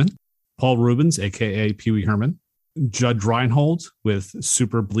Hartman, Paul Rubens, a.k.a. Pee Wee Herman, Judd Reinhold with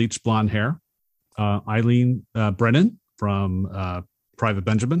super bleached blonde hair, Eileen Brennan from Private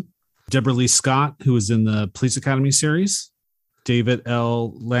Benjamin, Deborah Lee Scott, who was in the Police Academy series, David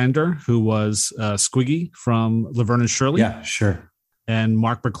L. Lander, who was Squiggy from Laverne and Shirley. Yeah, sure. And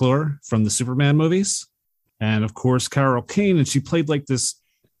Mark McClure from the Superman movies. And, of course, Carol Kane. And she played like this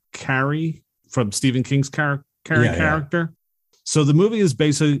Carrie from Stephen King's Carrie character. Yeah. So the movie is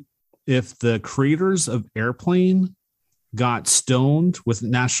basically if the creators of Airplane got stoned with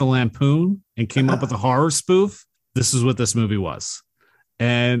National Lampoon and came up with a horror spoof, this is what this movie was.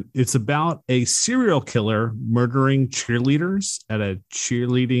 And it's about a serial killer murdering cheerleaders at a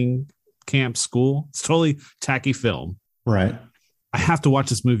cheerleading camp school. It's totally tacky film. Right. I have to watch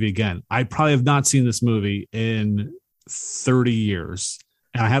this movie again. I probably have not seen this movie in 30 years.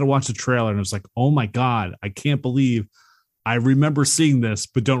 And I had to watch the trailer and I was like, oh my God, I can't believe I remember seeing this,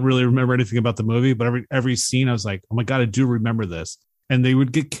 but don't really remember anything about the movie. But every scene, I was like, oh my God, I do remember this. And they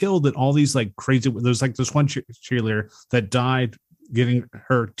would get killed in all these like crazy, there's like this one cheerleader that died getting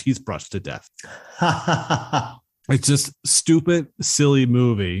her teeth brushed to death. It's just stupid, silly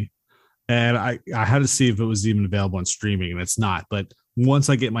movie. And I had to see if it was even available on streaming, and it's not. But once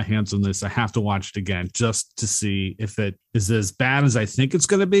I get my hands on this, I have to watch it again just to see if it is as bad as I think it's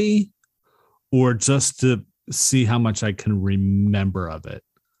going to be, or just to see how much I can remember of it.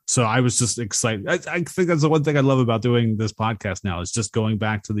 So I was just excited. I think that's the one thing I love about doing this podcast now is just going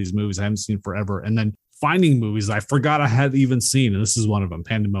back to these movies I haven't seen forever and then finding movies I forgot I had even seen. And this is one of them,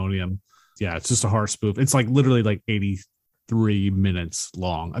 Pandemonium. Yeah, it's just a horror spoof. It's like literally like 83 minutes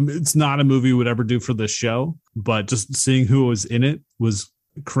long. I mean, it's not a movie we would ever do for this show, but just seeing who was in it was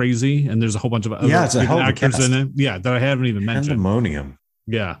crazy. And there's a whole bunch of other actors in it. Yeah, that I haven't even mentioned. Pandemonium.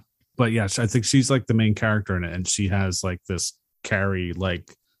 Yeah. But yeah, I think she's like the main character in it. And she has like this Carrie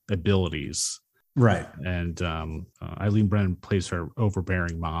like abilities. Right. And Eileen Brennan plays her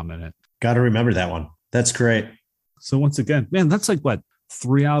overbearing mom in it. Got to remember that one. That's great. So once again, man, that's like what,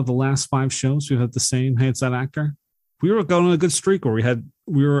 3 out of the last 5 shows we had the same hands-on actor. We were going on a good streak where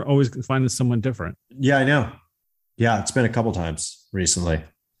we were always finding someone different. Yeah, I know. Yeah, it's been a couple times recently.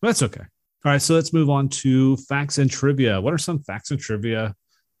 But that's okay. All right, so let's move on to facts and trivia. What are some facts and trivia?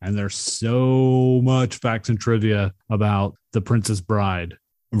 And there's so much facts and trivia about The Princess Bride.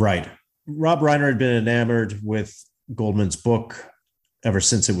 Right. Rob Reiner had been enamored with Goldman's book ever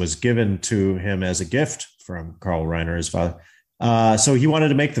since it was given to him as a gift from Carl Reiner, his father. So he wanted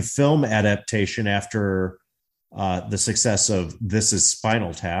to make the film adaptation after the success of This Is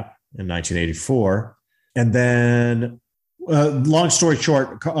Spinal Tap in 1984. And then, long story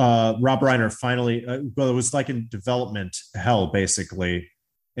short, Rob Reiner finally, it was like in development hell, basically.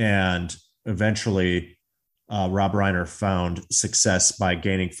 And eventually, Rob Reiner found success by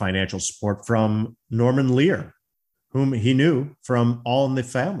gaining financial support from Norman Lear, whom he knew from All in the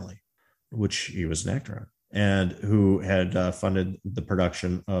Family, which he was an actor on, and who had funded the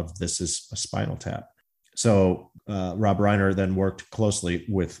production of This Is a Spinal Tap. So Rob Reiner then worked closely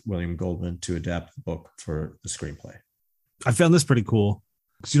with William Goldman to adapt the book for the screenplay. I found this pretty cool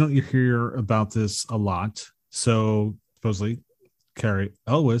because you don't hear about this a lot. So supposedly Cary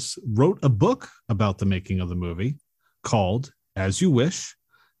Elwes wrote a book about the making of the movie called As You Wish,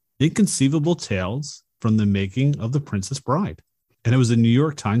 Inconceivable Tales from the Making of The Princess Bride. And it was a New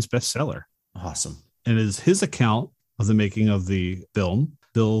York Times bestseller. Awesome. And it is his account of the making of the film,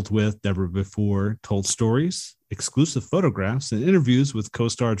 filled with never before told stories, exclusive photographs, and interviews with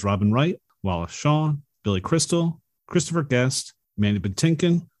co-stars Robin Wright, Wallace Shawn, Billy Crystal, Christopher Guest, Mandy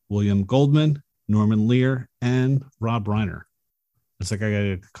Patinkin, William Goldman, Norman Lear, and Rob Reiner. It's like I got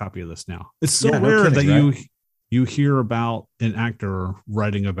a copy of this now. It's so rare that you hear about an actor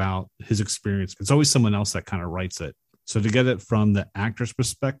writing about his experience. It's always someone else that kind of writes it. So to get it from the actor's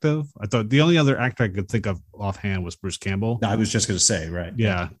perspective, I thought the only other actor I could think of offhand was Bruce Campbell. I was just going to say, right.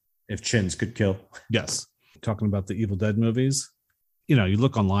 Yeah. If chins could kill. Yes. Talking about the Evil Dead movies, you know, you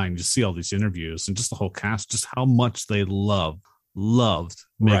look online, you see all these interviews and just the whole cast, just how much they loved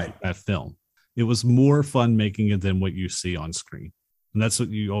making that film. It was more fun making it than what you see on screen. And that's what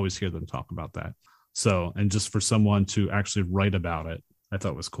you always hear them talk about that. So, and just for someone to actually write about it, I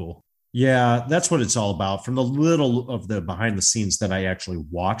thought was cool. Yeah, that's what it's all about. From the little of the behind the scenes that I actually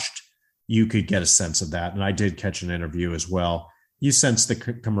watched, you could get a sense of that. And I did catch an interview as well. You sense the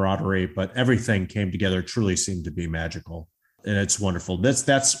camaraderie, but everything came together, truly seemed to be magical. And it's wonderful.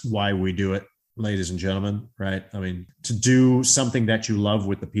 That's why we do it, ladies and gentlemen, right? I mean, to do something that you love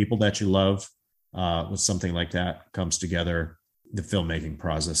with the people that you love, with something like that comes together, the filmmaking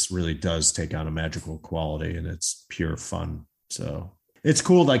process really does take on a magical quality, and it's pure fun. So it's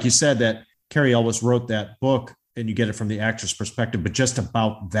cool, like you said, that Cary Elwes wrote that book and you get it from the actor's perspective, but just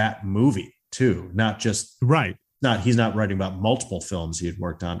about that movie too, not just right. He's not writing about multiple films he had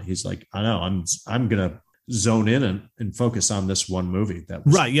worked on. He's like, I know I'm going to zone in and focus on this one movie. That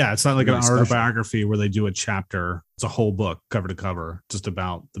was right. Yeah. It's not like really an special. autobiography where they do a chapter. It's a whole book cover to cover, just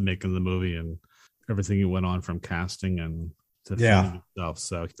about the making of the movie and everything you went on from casting and to filming stuff.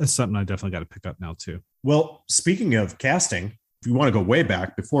 So that's something I definitely got to pick up now too. Well, speaking of casting, if you want to go way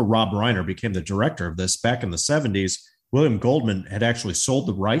back, before Rob Reiner became the director of this back in the 70s, William Goldman had actually sold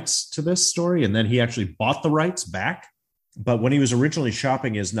the rights to this story, and then he actually bought the rights back. But when he was originally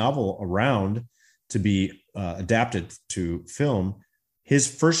shopping his novel around to be adapted to film,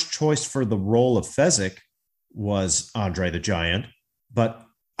 his first choice for the role of Fezzik was Andre the Giant. But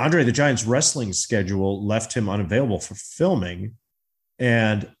Andre the Giant's wrestling schedule left him unavailable for filming.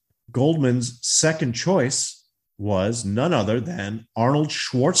 And Goldman's second choice was none other than Arnold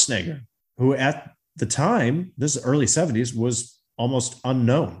Schwarzenegger, who at the time, this is early 70s, was almost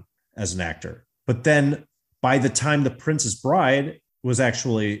unknown as an actor. But then by the time The Princess Bride was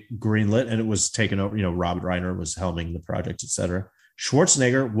actually greenlit and it was taken over, you know, Rob Reiner was helming the project, etc.,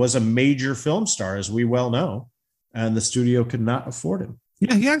 Schwarzenegger was a major film star, as we well know, and the studio could not afford him.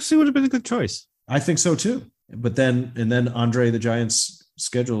 Yeah, he actually would have been a good choice. I think so too. But then Andre the Giant's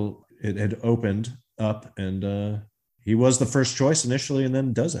schedule, it had opened up, and he was the first choice initially, and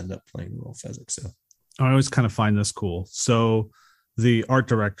then does end up playing the role of Fezzik. So I always kind of find this cool. So the art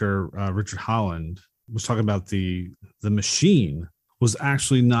director, Richard Holland, was talking about the machine was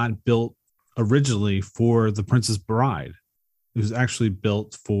actually not built originally for The Princess Bride. It was actually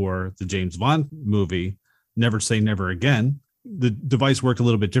built for the James Bond movie, Never Say Never Again. The device worked a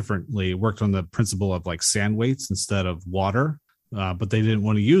little bit differently. It worked on the principle of like sand weights instead of water, but they didn't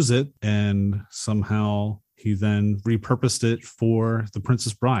want to use it. And somehow he then repurposed it for The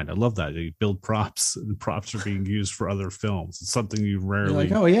Princess Bride. I love that. You build props, and props are being used for other films. It's something you rarely... You're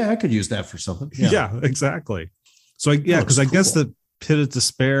like, oh yeah, I could use that for something. Yeah, exactly. So because I guess the Pit of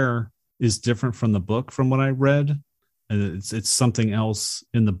Despair is different from the book from what I read. And it's something else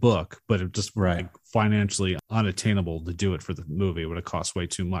in the book, but it just like financially unattainable to do it for the movie. It would have cost way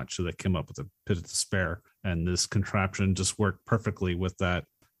too much. So they came up with a Pit of Despair, and this contraption just worked perfectly with that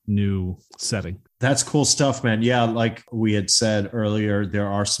new setting. That's cool stuff, man. Yeah, like we had said earlier, there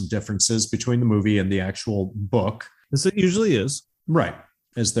are some differences between the movie and the actual book. As it usually is. Right.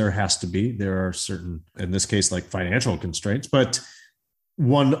 As there has to be. There are certain, in this case, like financial constraints. But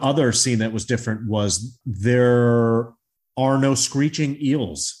one other scene that was different was there are no screeching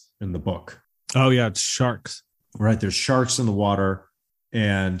eels in the book. Oh, yeah, it's sharks. Right. There's sharks in the water.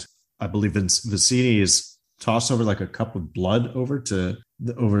 And I believe Vicini is tossed over like a cup of blood over the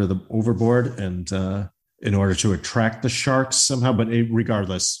overboard, and in order to attract the sharks somehow. But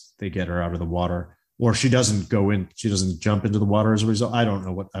regardless, they get her out of the water, or she doesn't jump into the water as a result. I don't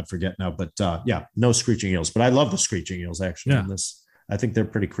know what, I forget now, but yeah, no screeching eels. But I love the screeching eels actually in this. I think they're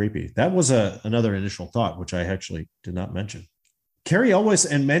pretty creepy. That was another initial thought, which I actually did not mention. Cary Elwes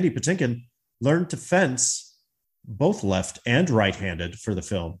and Mandy Patinkin learned to fence both left and right-handed for the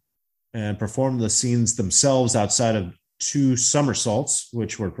film, and performed the scenes themselves outside of 2 somersaults,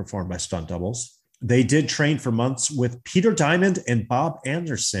 which were performed by stunt doubles. They did train for months with Peter Diamond and Bob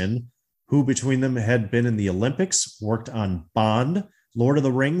Anderson, who between them had been in the Olympics, worked on Bond, Lord of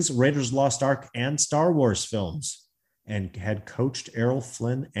the Rings, Raiders of the Lost Ark, and Star Wars films, and had coached Errol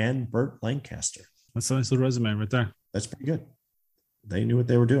Flynn and Burt Lancaster. That's a nice little resume right there. That's pretty good. They knew what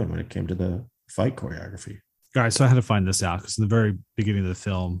they were doing when it came to the fight choreography. All right, so I had to find this out because in the very beginning of the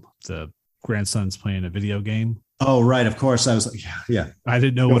film, the grandson's playing a video game. Oh, right. Of course. I was like, yeah. I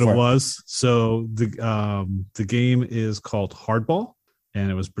didn't know what it was. So the game is called Hardball,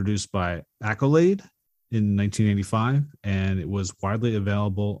 and it was produced by Accolade in 1985, and it was widely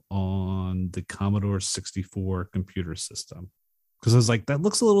available on the Commodore 64 computer system. Because I was like, that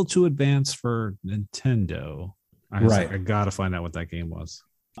looks a little too advanced for Nintendo. I got to find out what that game was.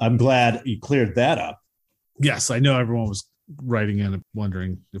 I'm glad you cleared that up. Yes, I know everyone was writing in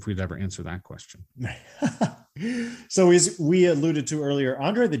wondering if we'd ever answer that question. So as we alluded to earlier,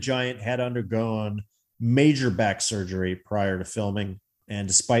 Andre the Giant had undergone major back surgery prior to filming. And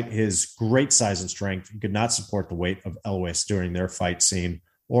despite his great size and strength, he could not support the weight of Elwes during their fight scene,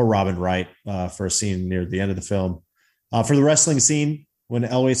 or Robin Wright for a scene near the end of the film. For the wrestling scene, when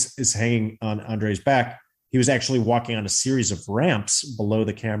Elwes is hanging on Andre's back, he was actually walking on a series of ramps below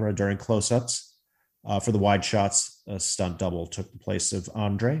the camera during close-ups. For the wide shots, a stunt double took the place of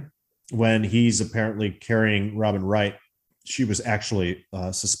Andre. When he's apparently carrying Robin Wright, she was actually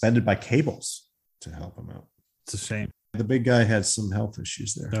suspended by cables to help him out. It's a shame. The big guy had some health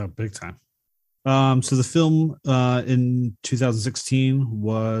issues there. Oh, big time. So the film in 2016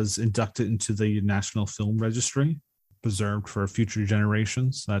 was inducted into the National Film Registry, preserved for future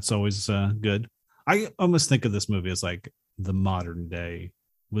generations. That's always good. I almost think of this movie as like the modern day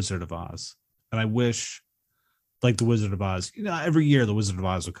Wizard of Oz. And I wish, like the Wizard of Oz, every year the Wizard of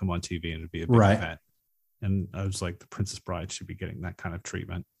Oz would come on TV and it'd be a big event. And I was like, the Princess Bride should be getting that kind of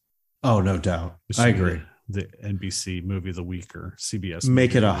treatment. Oh, no doubt. I agree. The NBC movie of the week or CBS.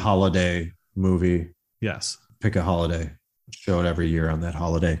 Make it a holiday movie. Yes. Pick a holiday. Show it every year on that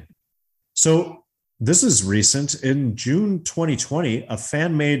holiday. So this is recent. In June 2020, a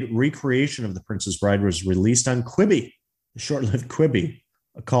fan-made recreation of The Princess Bride was released on Quibi, a short-lived Quibi,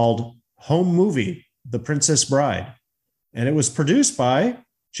 called Home Movie, The Princess Bride. And it was produced by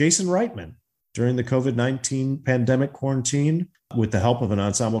Jason Reitman during the COVID-19 pandemic quarantine with the help of an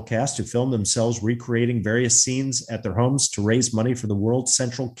ensemble cast who filmed themselves recreating various scenes at their homes to raise money for the World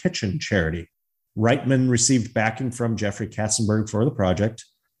Central Kitchen charity. Reitman received backing from Jeffrey Katzenberg for the project,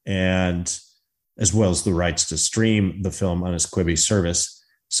 and as well as the rights to stream the film on his Quibi service.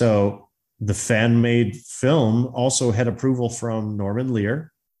 So the fan-made film also had approval from Norman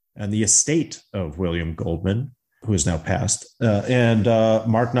Lear and the estate of William Goldman, who is now passed, and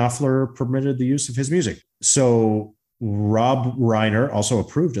Mark Knopfler permitted the use of his music. So Rob Reiner also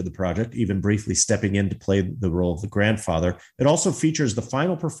approved of the project, even briefly stepping in to play the role of the grandfather. It also features the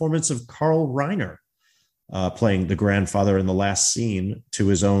final performance of Carl Reiner, playing the grandfather in the last scene to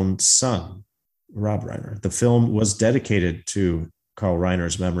his own son, Rob Reiner. The film was dedicated to Carl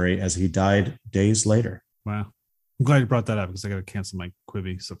Reiner's memory as he died days later. Wow. I'm glad you brought that up because I got to cancel my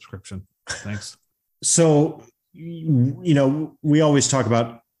Quibi subscription. Thanks. So, we always talk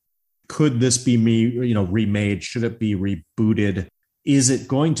about, could this be remade? Should it be rebooted? Is it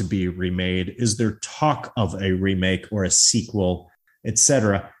going to be remade? Is there talk of a remake or a sequel,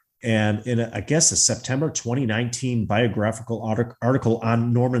 etc.? And in a September 2019 biographical article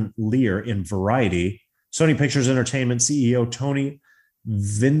on Norman Lear in Variety, Sony Pictures Entertainment CEO Tony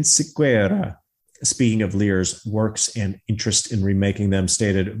Vinciquerra, speaking of Lear's works and interest in remaking them,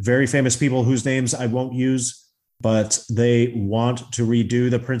 stated, "Very famous people whose names I won't use, but they want to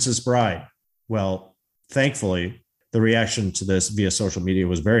redo The Princess Bride." Well, thankfully, the reaction to this via social media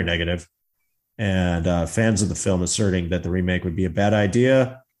was very negative, and fans of the film asserting that the remake would be a bad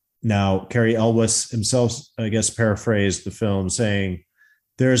idea. Now, Cary Elwes himself, I guess, paraphrased the film saying,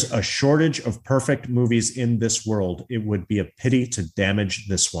 "There's a shortage of perfect movies in this world. It would be a pity to damage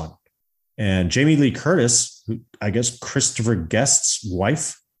this one." And Jamie Lee Curtis, who I guess Christopher Guest's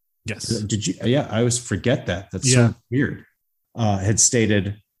wife. Yes. Did you? Yeah, I always forget that. That's so weird. Had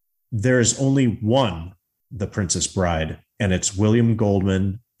stated, "There is only one The Princess Bride, and it's William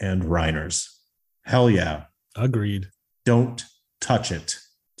Goldman and Reiner's." Hell yeah. Agreed. Don't touch it.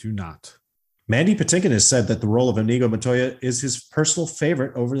 Do not. Mandy Patinkin has said that the role of Inigo Montoya is his personal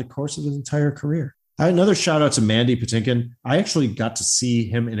favorite over the course of his entire career. Another shout out to Mandy Patinkin. I actually got to see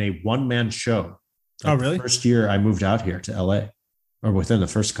him in a one-man show. Oh, really? The first year I moved out here to LA, or within the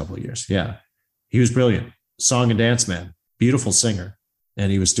first couple of years. Yeah. He was brilliant. Song and dance man. Beautiful singer.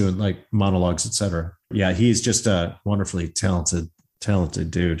 and he was doing like monologues, etc. Yeah, he's just a wonderfully talented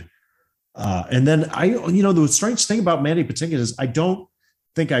dude. And then the strange thing about Mandy Patinkin is I don't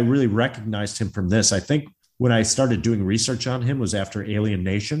think I really recognized him from this. I think when I started doing research on him was after Alien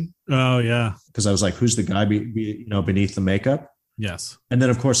Nation. Oh yeah, because I was like, who's the guy beneath the makeup? Yes. And then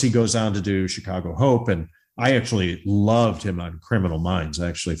of course he goes on to do Chicago Hope, and I actually loved him on Criminal Minds. I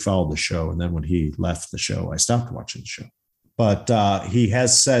actually followed the show, and then when he left the show, I stopped watching the show. But he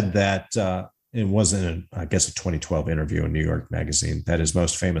has said that it was in, I guess, a 2012 interview in New York Magazine that his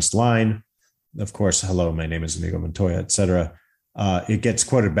most famous line, of course, "Hello, my name is Inigo Montoya," etc. It gets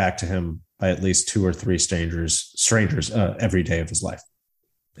quoted back to him by at least 2 or 3 strangers every day of his life,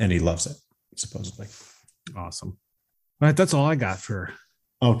 and he loves it, supposedly. Awesome. All right, that's all I got for.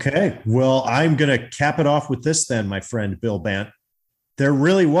 Okay, well, I'm going to cap it off with this then, my friend Bill Bant. There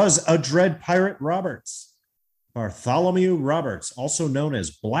really was a Dread Pirate Roberts, Bartholomew Roberts, also known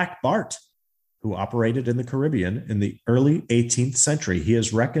as Black Bart, who operated in the Caribbean in the early 18th century. He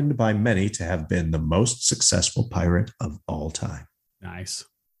is reckoned by many to have been the most successful pirate of all time. Nice.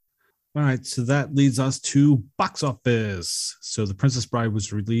 All right, so that leads us to box office. So The Princess Bride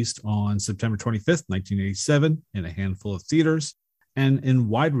was released on September 25th, 1987 in a handful of theaters and in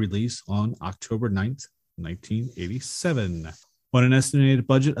wide release on October 9th, 1987. On an estimated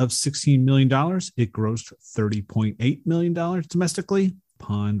budget of $16 million, it grossed $30.8 million domestically.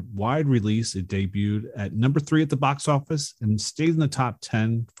 Upon wide release, it debuted at number 3 at the box office and stayed in the top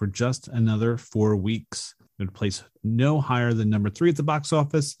 10 for just another 4 weeks. It placed no higher than number 3 at the box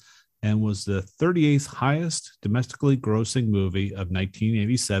office and was the 38th highest domestically grossing movie of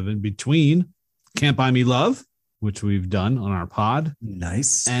 1987 between Can't Buy Me Love, which we've done on our pod.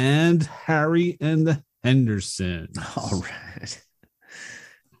 Nice. And Harry and the Hendersons. All right.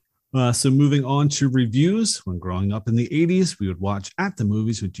 So moving on to reviews. When growing up in the 80s, we would watch At the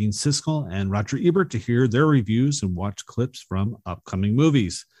Movies with Gene Siskel and Roger Ebert to hear their reviews and watch clips from upcoming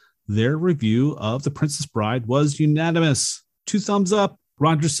movies. Their review of The Princess Bride was unanimous. 2 thumbs up.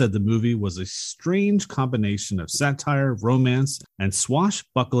 Roger said the movie was a strange combination of satire, romance, and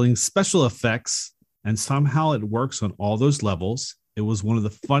swashbuckling special effects, and somehow it works on all those levels. It was one of the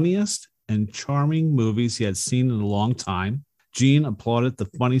funniest and charming movies he had seen in a long time. Gene applauded the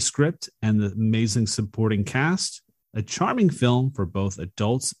funny script and the amazing supporting cast. A charming film for both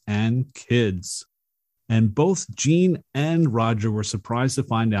adults and kids. And both Gene and Roger were surprised to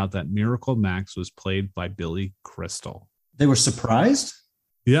find out that Miracle Max was played by Billy Crystal. They were surprised?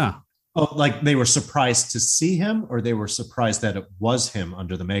 Yeah. Oh, like they were surprised to see him, or they were surprised that it was him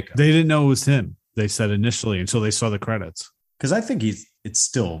under the makeup? They didn't know it was him, they said initially, until they saw the credits. Because I think it's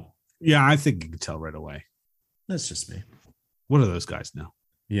still... Yeah, I think you can tell right away. That's just me. What are those guys now?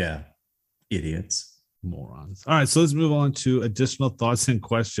 Yeah. Idiots. Morons. All right, so let's move on to additional thoughts and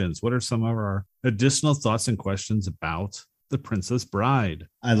questions. What are some of our additional thoughts and questions about The Princess Bride?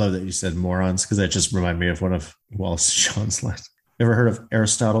 I love that you said morons, because that just reminded me of one of Wallace Shawn's lines. Ever heard of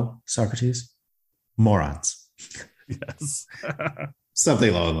Aristotle, Socrates? Morons. Yes. Something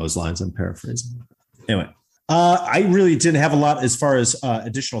along those lines. I'm paraphrasing. Anyway, I really didn't have a lot as far as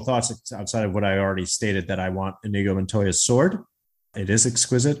additional thoughts outside of what I already stated, that I want Inigo Montoya's sword. It is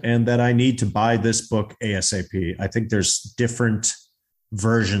exquisite, and that I need to buy this book ASAP. I think there's different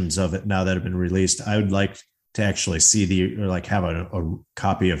versions of it now that have been released. I would like to actually see have a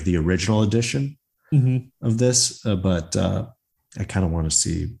copy of the original edition of this, but I kind of want to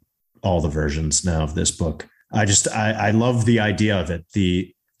see all the versions now of this book. I love the idea of it,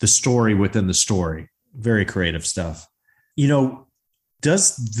 the story within the story. Very creative stuff.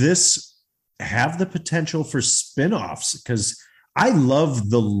 Does this have the potential for spin-offs? Because I love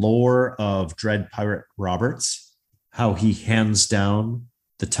the lore of Dread Pirate Roberts, how he hands down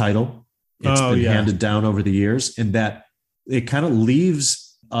the title. It's been handed down over the years, and that it kind of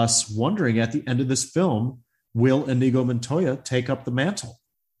leaves us wondering at the end of this film, will Inigo Montoya take up the mantle?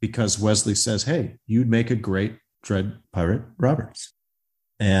 Because Wesley says, hey, you'd make a great Dread Pirate Roberts.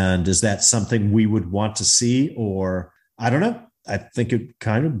 And is that something we would want to see? Or I don't know. I think it'd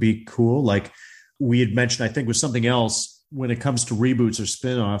kind of be cool. Like we had mentioned, I think with something else, when it comes to reboots or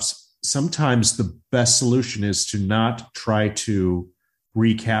spinoffs, sometimes the best solution is to not try to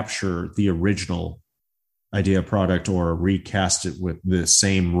recapture the original idea product or recast it with the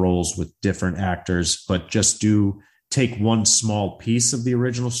same roles with different actors, but just take one small piece of the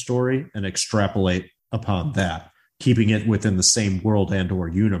original story and extrapolate upon that, keeping it within the same world and or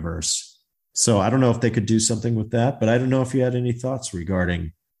universe. So I don't know if they could do something with that, but I don't know if you had any thoughts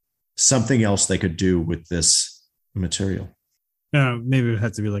regarding something else they could do with this material. Maybe it would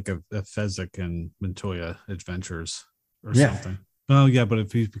have to be like a Fezzik and Montoya adventures or something. Oh, yeah, but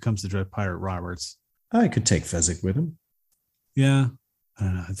if he becomes the Dread Pirate Roberts. I could take Fezzik with him. Yeah. I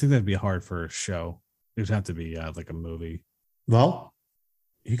don't know. I think that'd be hard for a show. It would have to be like a movie. Well,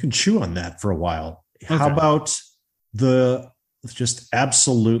 you can chew on that for a while. Okay. How about the just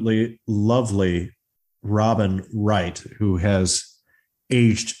absolutely lovely Robin Wright, who has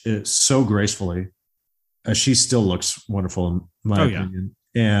aged so gracefully? She still looks wonderful in my opinion.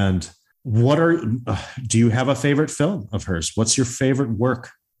 And do you have a favorite film of hers? What's your favorite work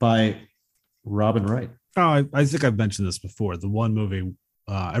by Robin Wright? Oh, I think I've mentioned this before. The one movie,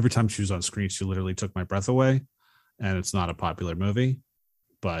 every time she was on screen, she literally took my breath away. And it's not a popular movie,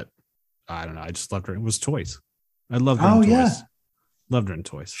 but I don't know. I just loved her. It was Toys. I loved her in Toys. Yeah. Loved her in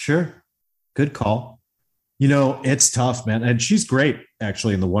Toys. Sure. Good call. It's tough, man. And she's great,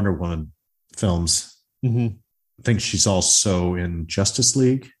 actually, in the Wonder Woman films. Mm-hmm. I think she's also in Justice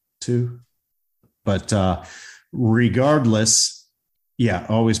League, too. But regardless, yeah,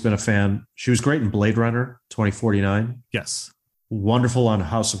 always been a fan. She was great in Blade Runner 2049. Yes. Wonderful on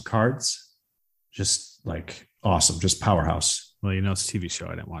House of Cards. Just like awesome. Just powerhouse. Well, it's a TV show.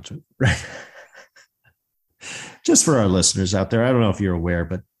 I didn't watch it. Right. Just for our listeners out there, I don't know if you're aware,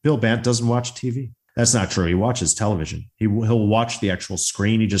 but Bill Bant doesn't watch TV. That's not true. He watches television. He'll watch the actual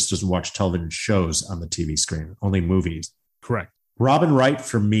screen. He just doesn't watch television shows on the TV screen, only movies. Correct. Robin Wright,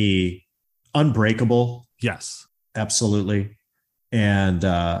 for me, Unbreakable. Yes. Absolutely. And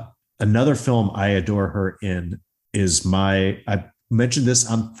another film I adore her in is I mentioned this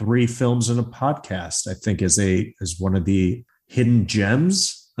on 3 Films in a Podcast, I think is one of the hidden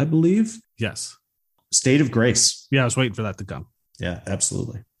gems, I believe. Yes. State of Grace. Yeah, I was waiting for that to come. Yeah,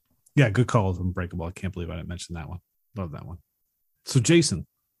 absolutely. Yeah, good call. Unbreakable. I can't believe I didn't mention that one. Love that one. So, Jason.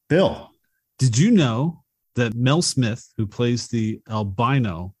 Bill. Did you know that Mel Smith, who plays the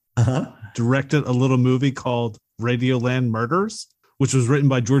albino, directed a little movie called Radioland Murders, which was written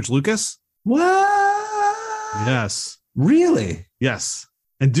by George Lucas? What? Yes. Really? Yes.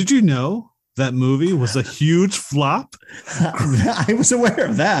 And did you know that movie was a huge flop? I was aware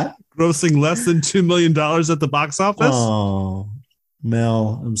of that. Grossing less than $2 million at the box office. Oh,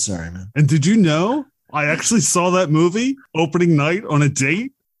 Mel, I'm sorry, man. And did you know I actually saw that movie opening night on a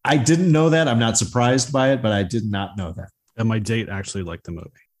date? I didn't know that. I'm not surprised by it, but I did not know that. And my date actually liked the movie.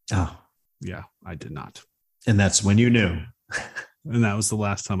 Oh. Yeah, I did not. And that's when you knew. And that was the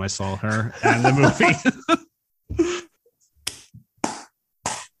last time I saw her and the movie.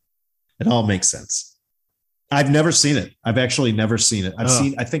 It all makes sense. I've never seen it. I've actually never seen it.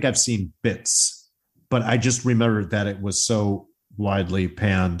 I think I've seen bits, but I just remembered that it was so widely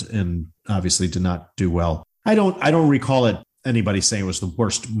panned and obviously did not do well. I don't recall anybody saying it was the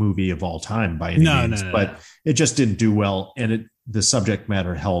worst movie of all time by any means, but it just didn't do well. And the subject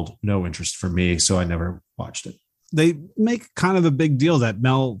matter held no interest for me. So I never watched it. They make kind of a big deal that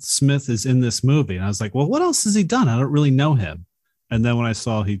Mel Smith is in this movie. And I was like, well, what else has he done? I don't really know him. And then when I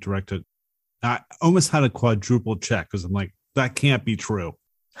saw he directed, I almost had a quadruple check because I'm like, that can't be true.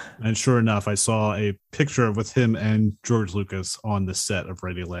 And sure enough, I saw a picture with him and George Lucas on the set of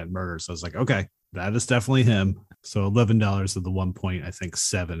Radioland Murders. So I was like, okay, that is definitely him. So $11 of the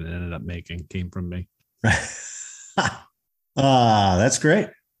 1.7 it ended up making came from me. That's great.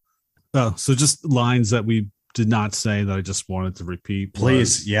 Oh, so just lines that we did not say that I just wanted to repeat.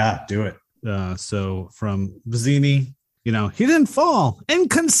 Please. Yeah, do it. So from Vizzini, he didn't fall.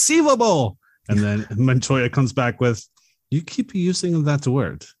 Inconceivable. And then Montoya comes back with, you keep using that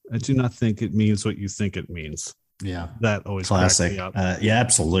word. I do not think it means what you think it means. Yeah. That always classic. Cracks me up. Yeah,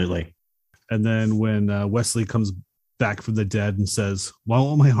 absolutely. And then when Wesley comes back from the dead and says, why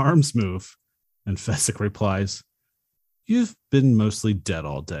won't my arms move? And Fezzik replies, you've been mostly dead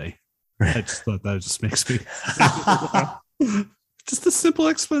all day. I just thought that just makes me just a simple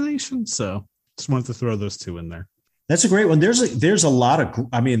explanation. So just wanted to throw those two in there. That's a great one. There's a lot of,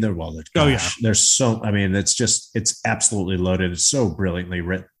 there's so, it's absolutely loaded. It's so brilliantly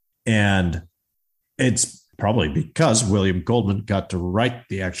written. And it's probably because William Goldman got to write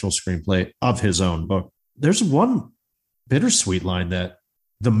the actual screenplay of his own book. There's one bittersweet line that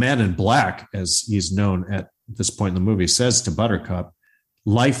the man in black, as he's known at this point in the movie, says to Buttercup,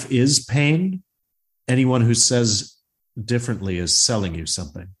 life is pain. Anyone who says differently is selling you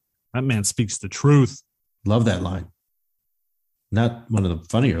something. That man speaks the truth. Love that line. Not one of the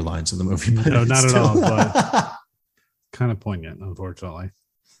funnier lines in the movie. But no, not at all. But kind of poignant, unfortunately.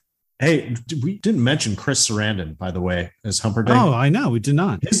 Hey, we didn't mention Chris Sarandon, by the way, as Humperdinck. Oh, I know. We did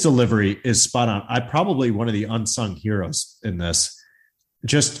not. His delivery is spot on. Probably one of the unsung heroes in this.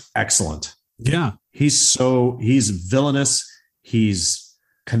 Just excellent. Yeah. He's villainous. He's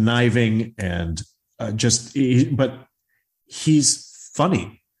conniving and but he's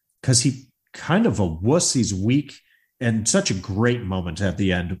funny because he kind of a wuss. He's weak, and such a great moment at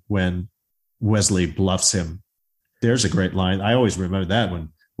the end when Wesley bluffs him. There's a great line. I always remember that when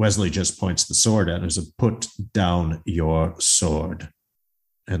Wesley just points the sword at him. As a put down your sword.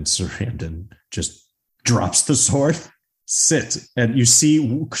 And Sarandon just drops the sword, sit. And you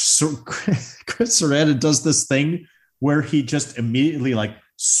see Chris Sarandon does this thing where he just immediately like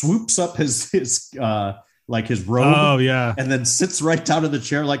swoops up his robe. Oh, yeah. And then sits right down in the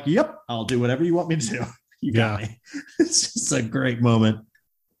chair like, yep, I'll do whatever you want me to do. You got me. It's just a great moment.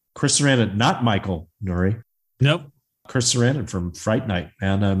 Chris Sarandon, not Michael Nouri. Nope. Chris Sarandon from Fright Night.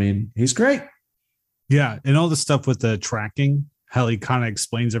 And I mean, he's great. Yeah. And all the stuff with the tracking, how he kind of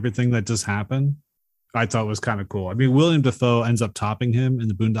explains everything that just happened, I thought was kind of cool. I mean, William Dafoe ends up topping him in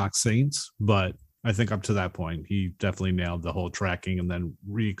the Boondock Saints, but I think up to that point, he definitely nailed the whole tracking and then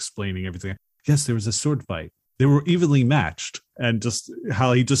re-explaining everything. Yes, there was a sword fight. They were evenly matched, and just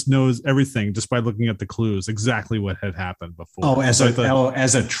how he just knows everything just by looking at the clues, exactly what had happened before. Oh, as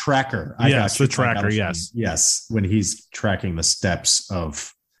a tracker. Yes, the tracker. Yes. Yes. When he's tracking the steps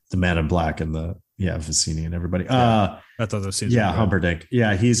of the Man in Black and the Vicini and everybody. I thought those scenes. Yeah, Humperdinck.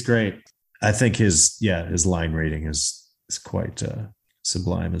 Yeah, he's great. I think his line reading is quite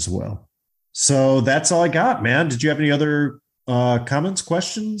sublime as well. So that's all I got, man. Did you have any other comments,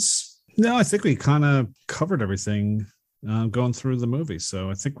 questions? No, I think we kind of covered everything going through the movie.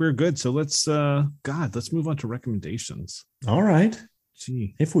 So I think we're good. So let's move on to recommendations. All right.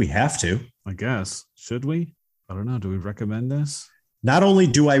 Gee. If we have to. I guess. Should we? I don't know. Do we recommend this? Not only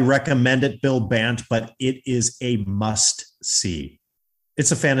do I recommend it, Bill Bant, but it is a must-see.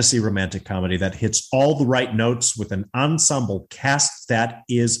 It's a fantasy romantic comedy that hits all the right notes with an ensemble cast that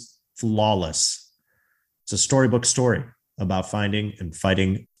is flawless. It's a storybook story about finding and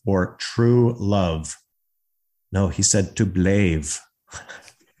fighting for true love. No, he said to blave.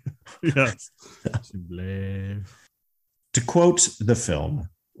 Yes. To blave. To quote the film,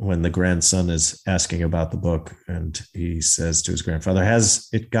 when the grandson is asking about the book and he says to his grandfather, "Has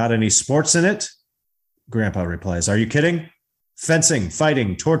it got any sports in it?" Grandpa replies, "Are you kidding? Fencing,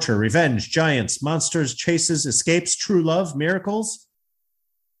 fighting, torture, revenge, giants, monsters, chases, escapes, true love, miracles.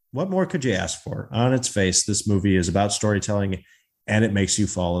 What more could you ask for?" On its face, this movie is about storytelling, and it makes you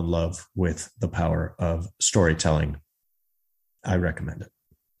fall in love with the power of storytelling. I recommend it.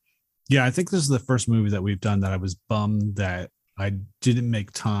 Yeah, I think this is the first movie that we've done that I was bummed that I didn't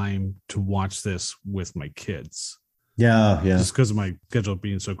make time to watch this with my kids. Yeah. Just because of my schedule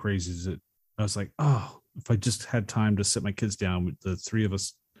being so crazy. I was like, oh, if I just had time to sit my kids down with the three of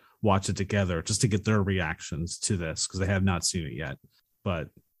us, watch it together just to get their reactions to this, because they have not seen it yet. But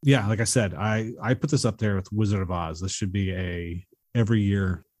yeah, like I said, I put this up there with Wizard of Oz. This should be every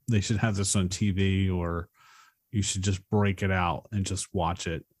year they should have this on TV, or you should just break it out and just watch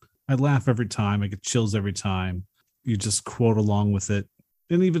it. I laugh every time. I get chills every time. You just quote along with it.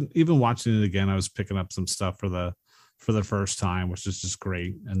 And even watching it again, I was picking up some stuff for the first time, which is just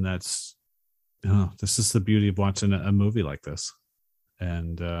great. And this is the beauty of watching a movie like this.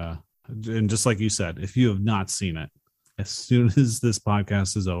 And just like you said, if you have not seen it, as soon as this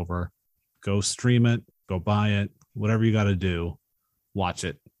podcast is over, go stream it, go buy it, whatever you got to do, watch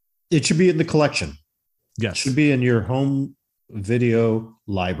it. It should be in the collection. Yes. It should be in your home video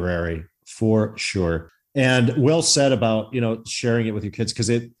library for sure. And well said about, sharing it with your kids,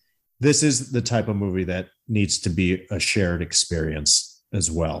 because this is the type of movie that needs to be a shared experience as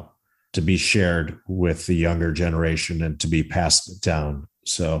well, to be shared with the younger generation and to be passed down.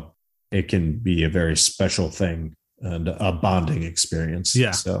 So it can be a very special thing and a bonding experience.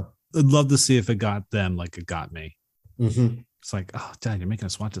 Yeah. So I'd love to see if it got them like it got me. Mm-hmm. It's like, oh, Dad, you're making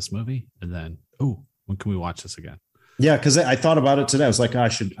us watch this movie? And then, oh, when can we watch this again? Yeah, because I thought about it today. I was like, I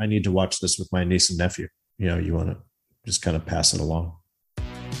need to watch this with my niece and nephew. You want to just kind of pass it along.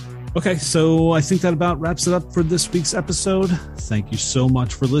 Okay, so I think that about wraps it up for this week's episode. Thank you so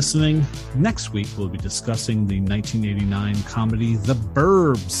much for listening. Next week, we'll be discussing the 1989 comedy The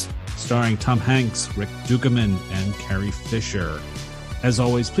Burbs, starring Tom Hanks, Rick Dukeman, and Carrie Fisher. As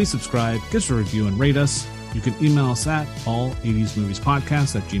always, please subscribe, give us a review, and rate us. You can email us at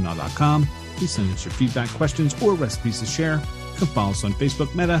all80smoviespodcast@gmail.com. Please send us your feedback, questions, or recipes to share. You can follow us on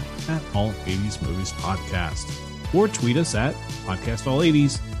Facebook Meta at All 80s Movies Podcast, or tweet us at Podcast All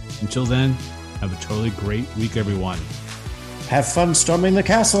 80s. Until then, have a totally great week, everyone. Have fun storming the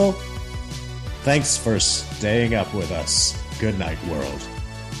castle. Thanks for staying up with us. Good night, world.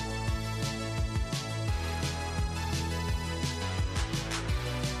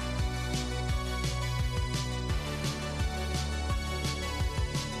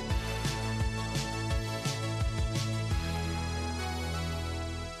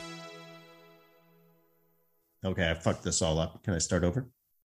 Okay, I fucked this all up. Can I start over?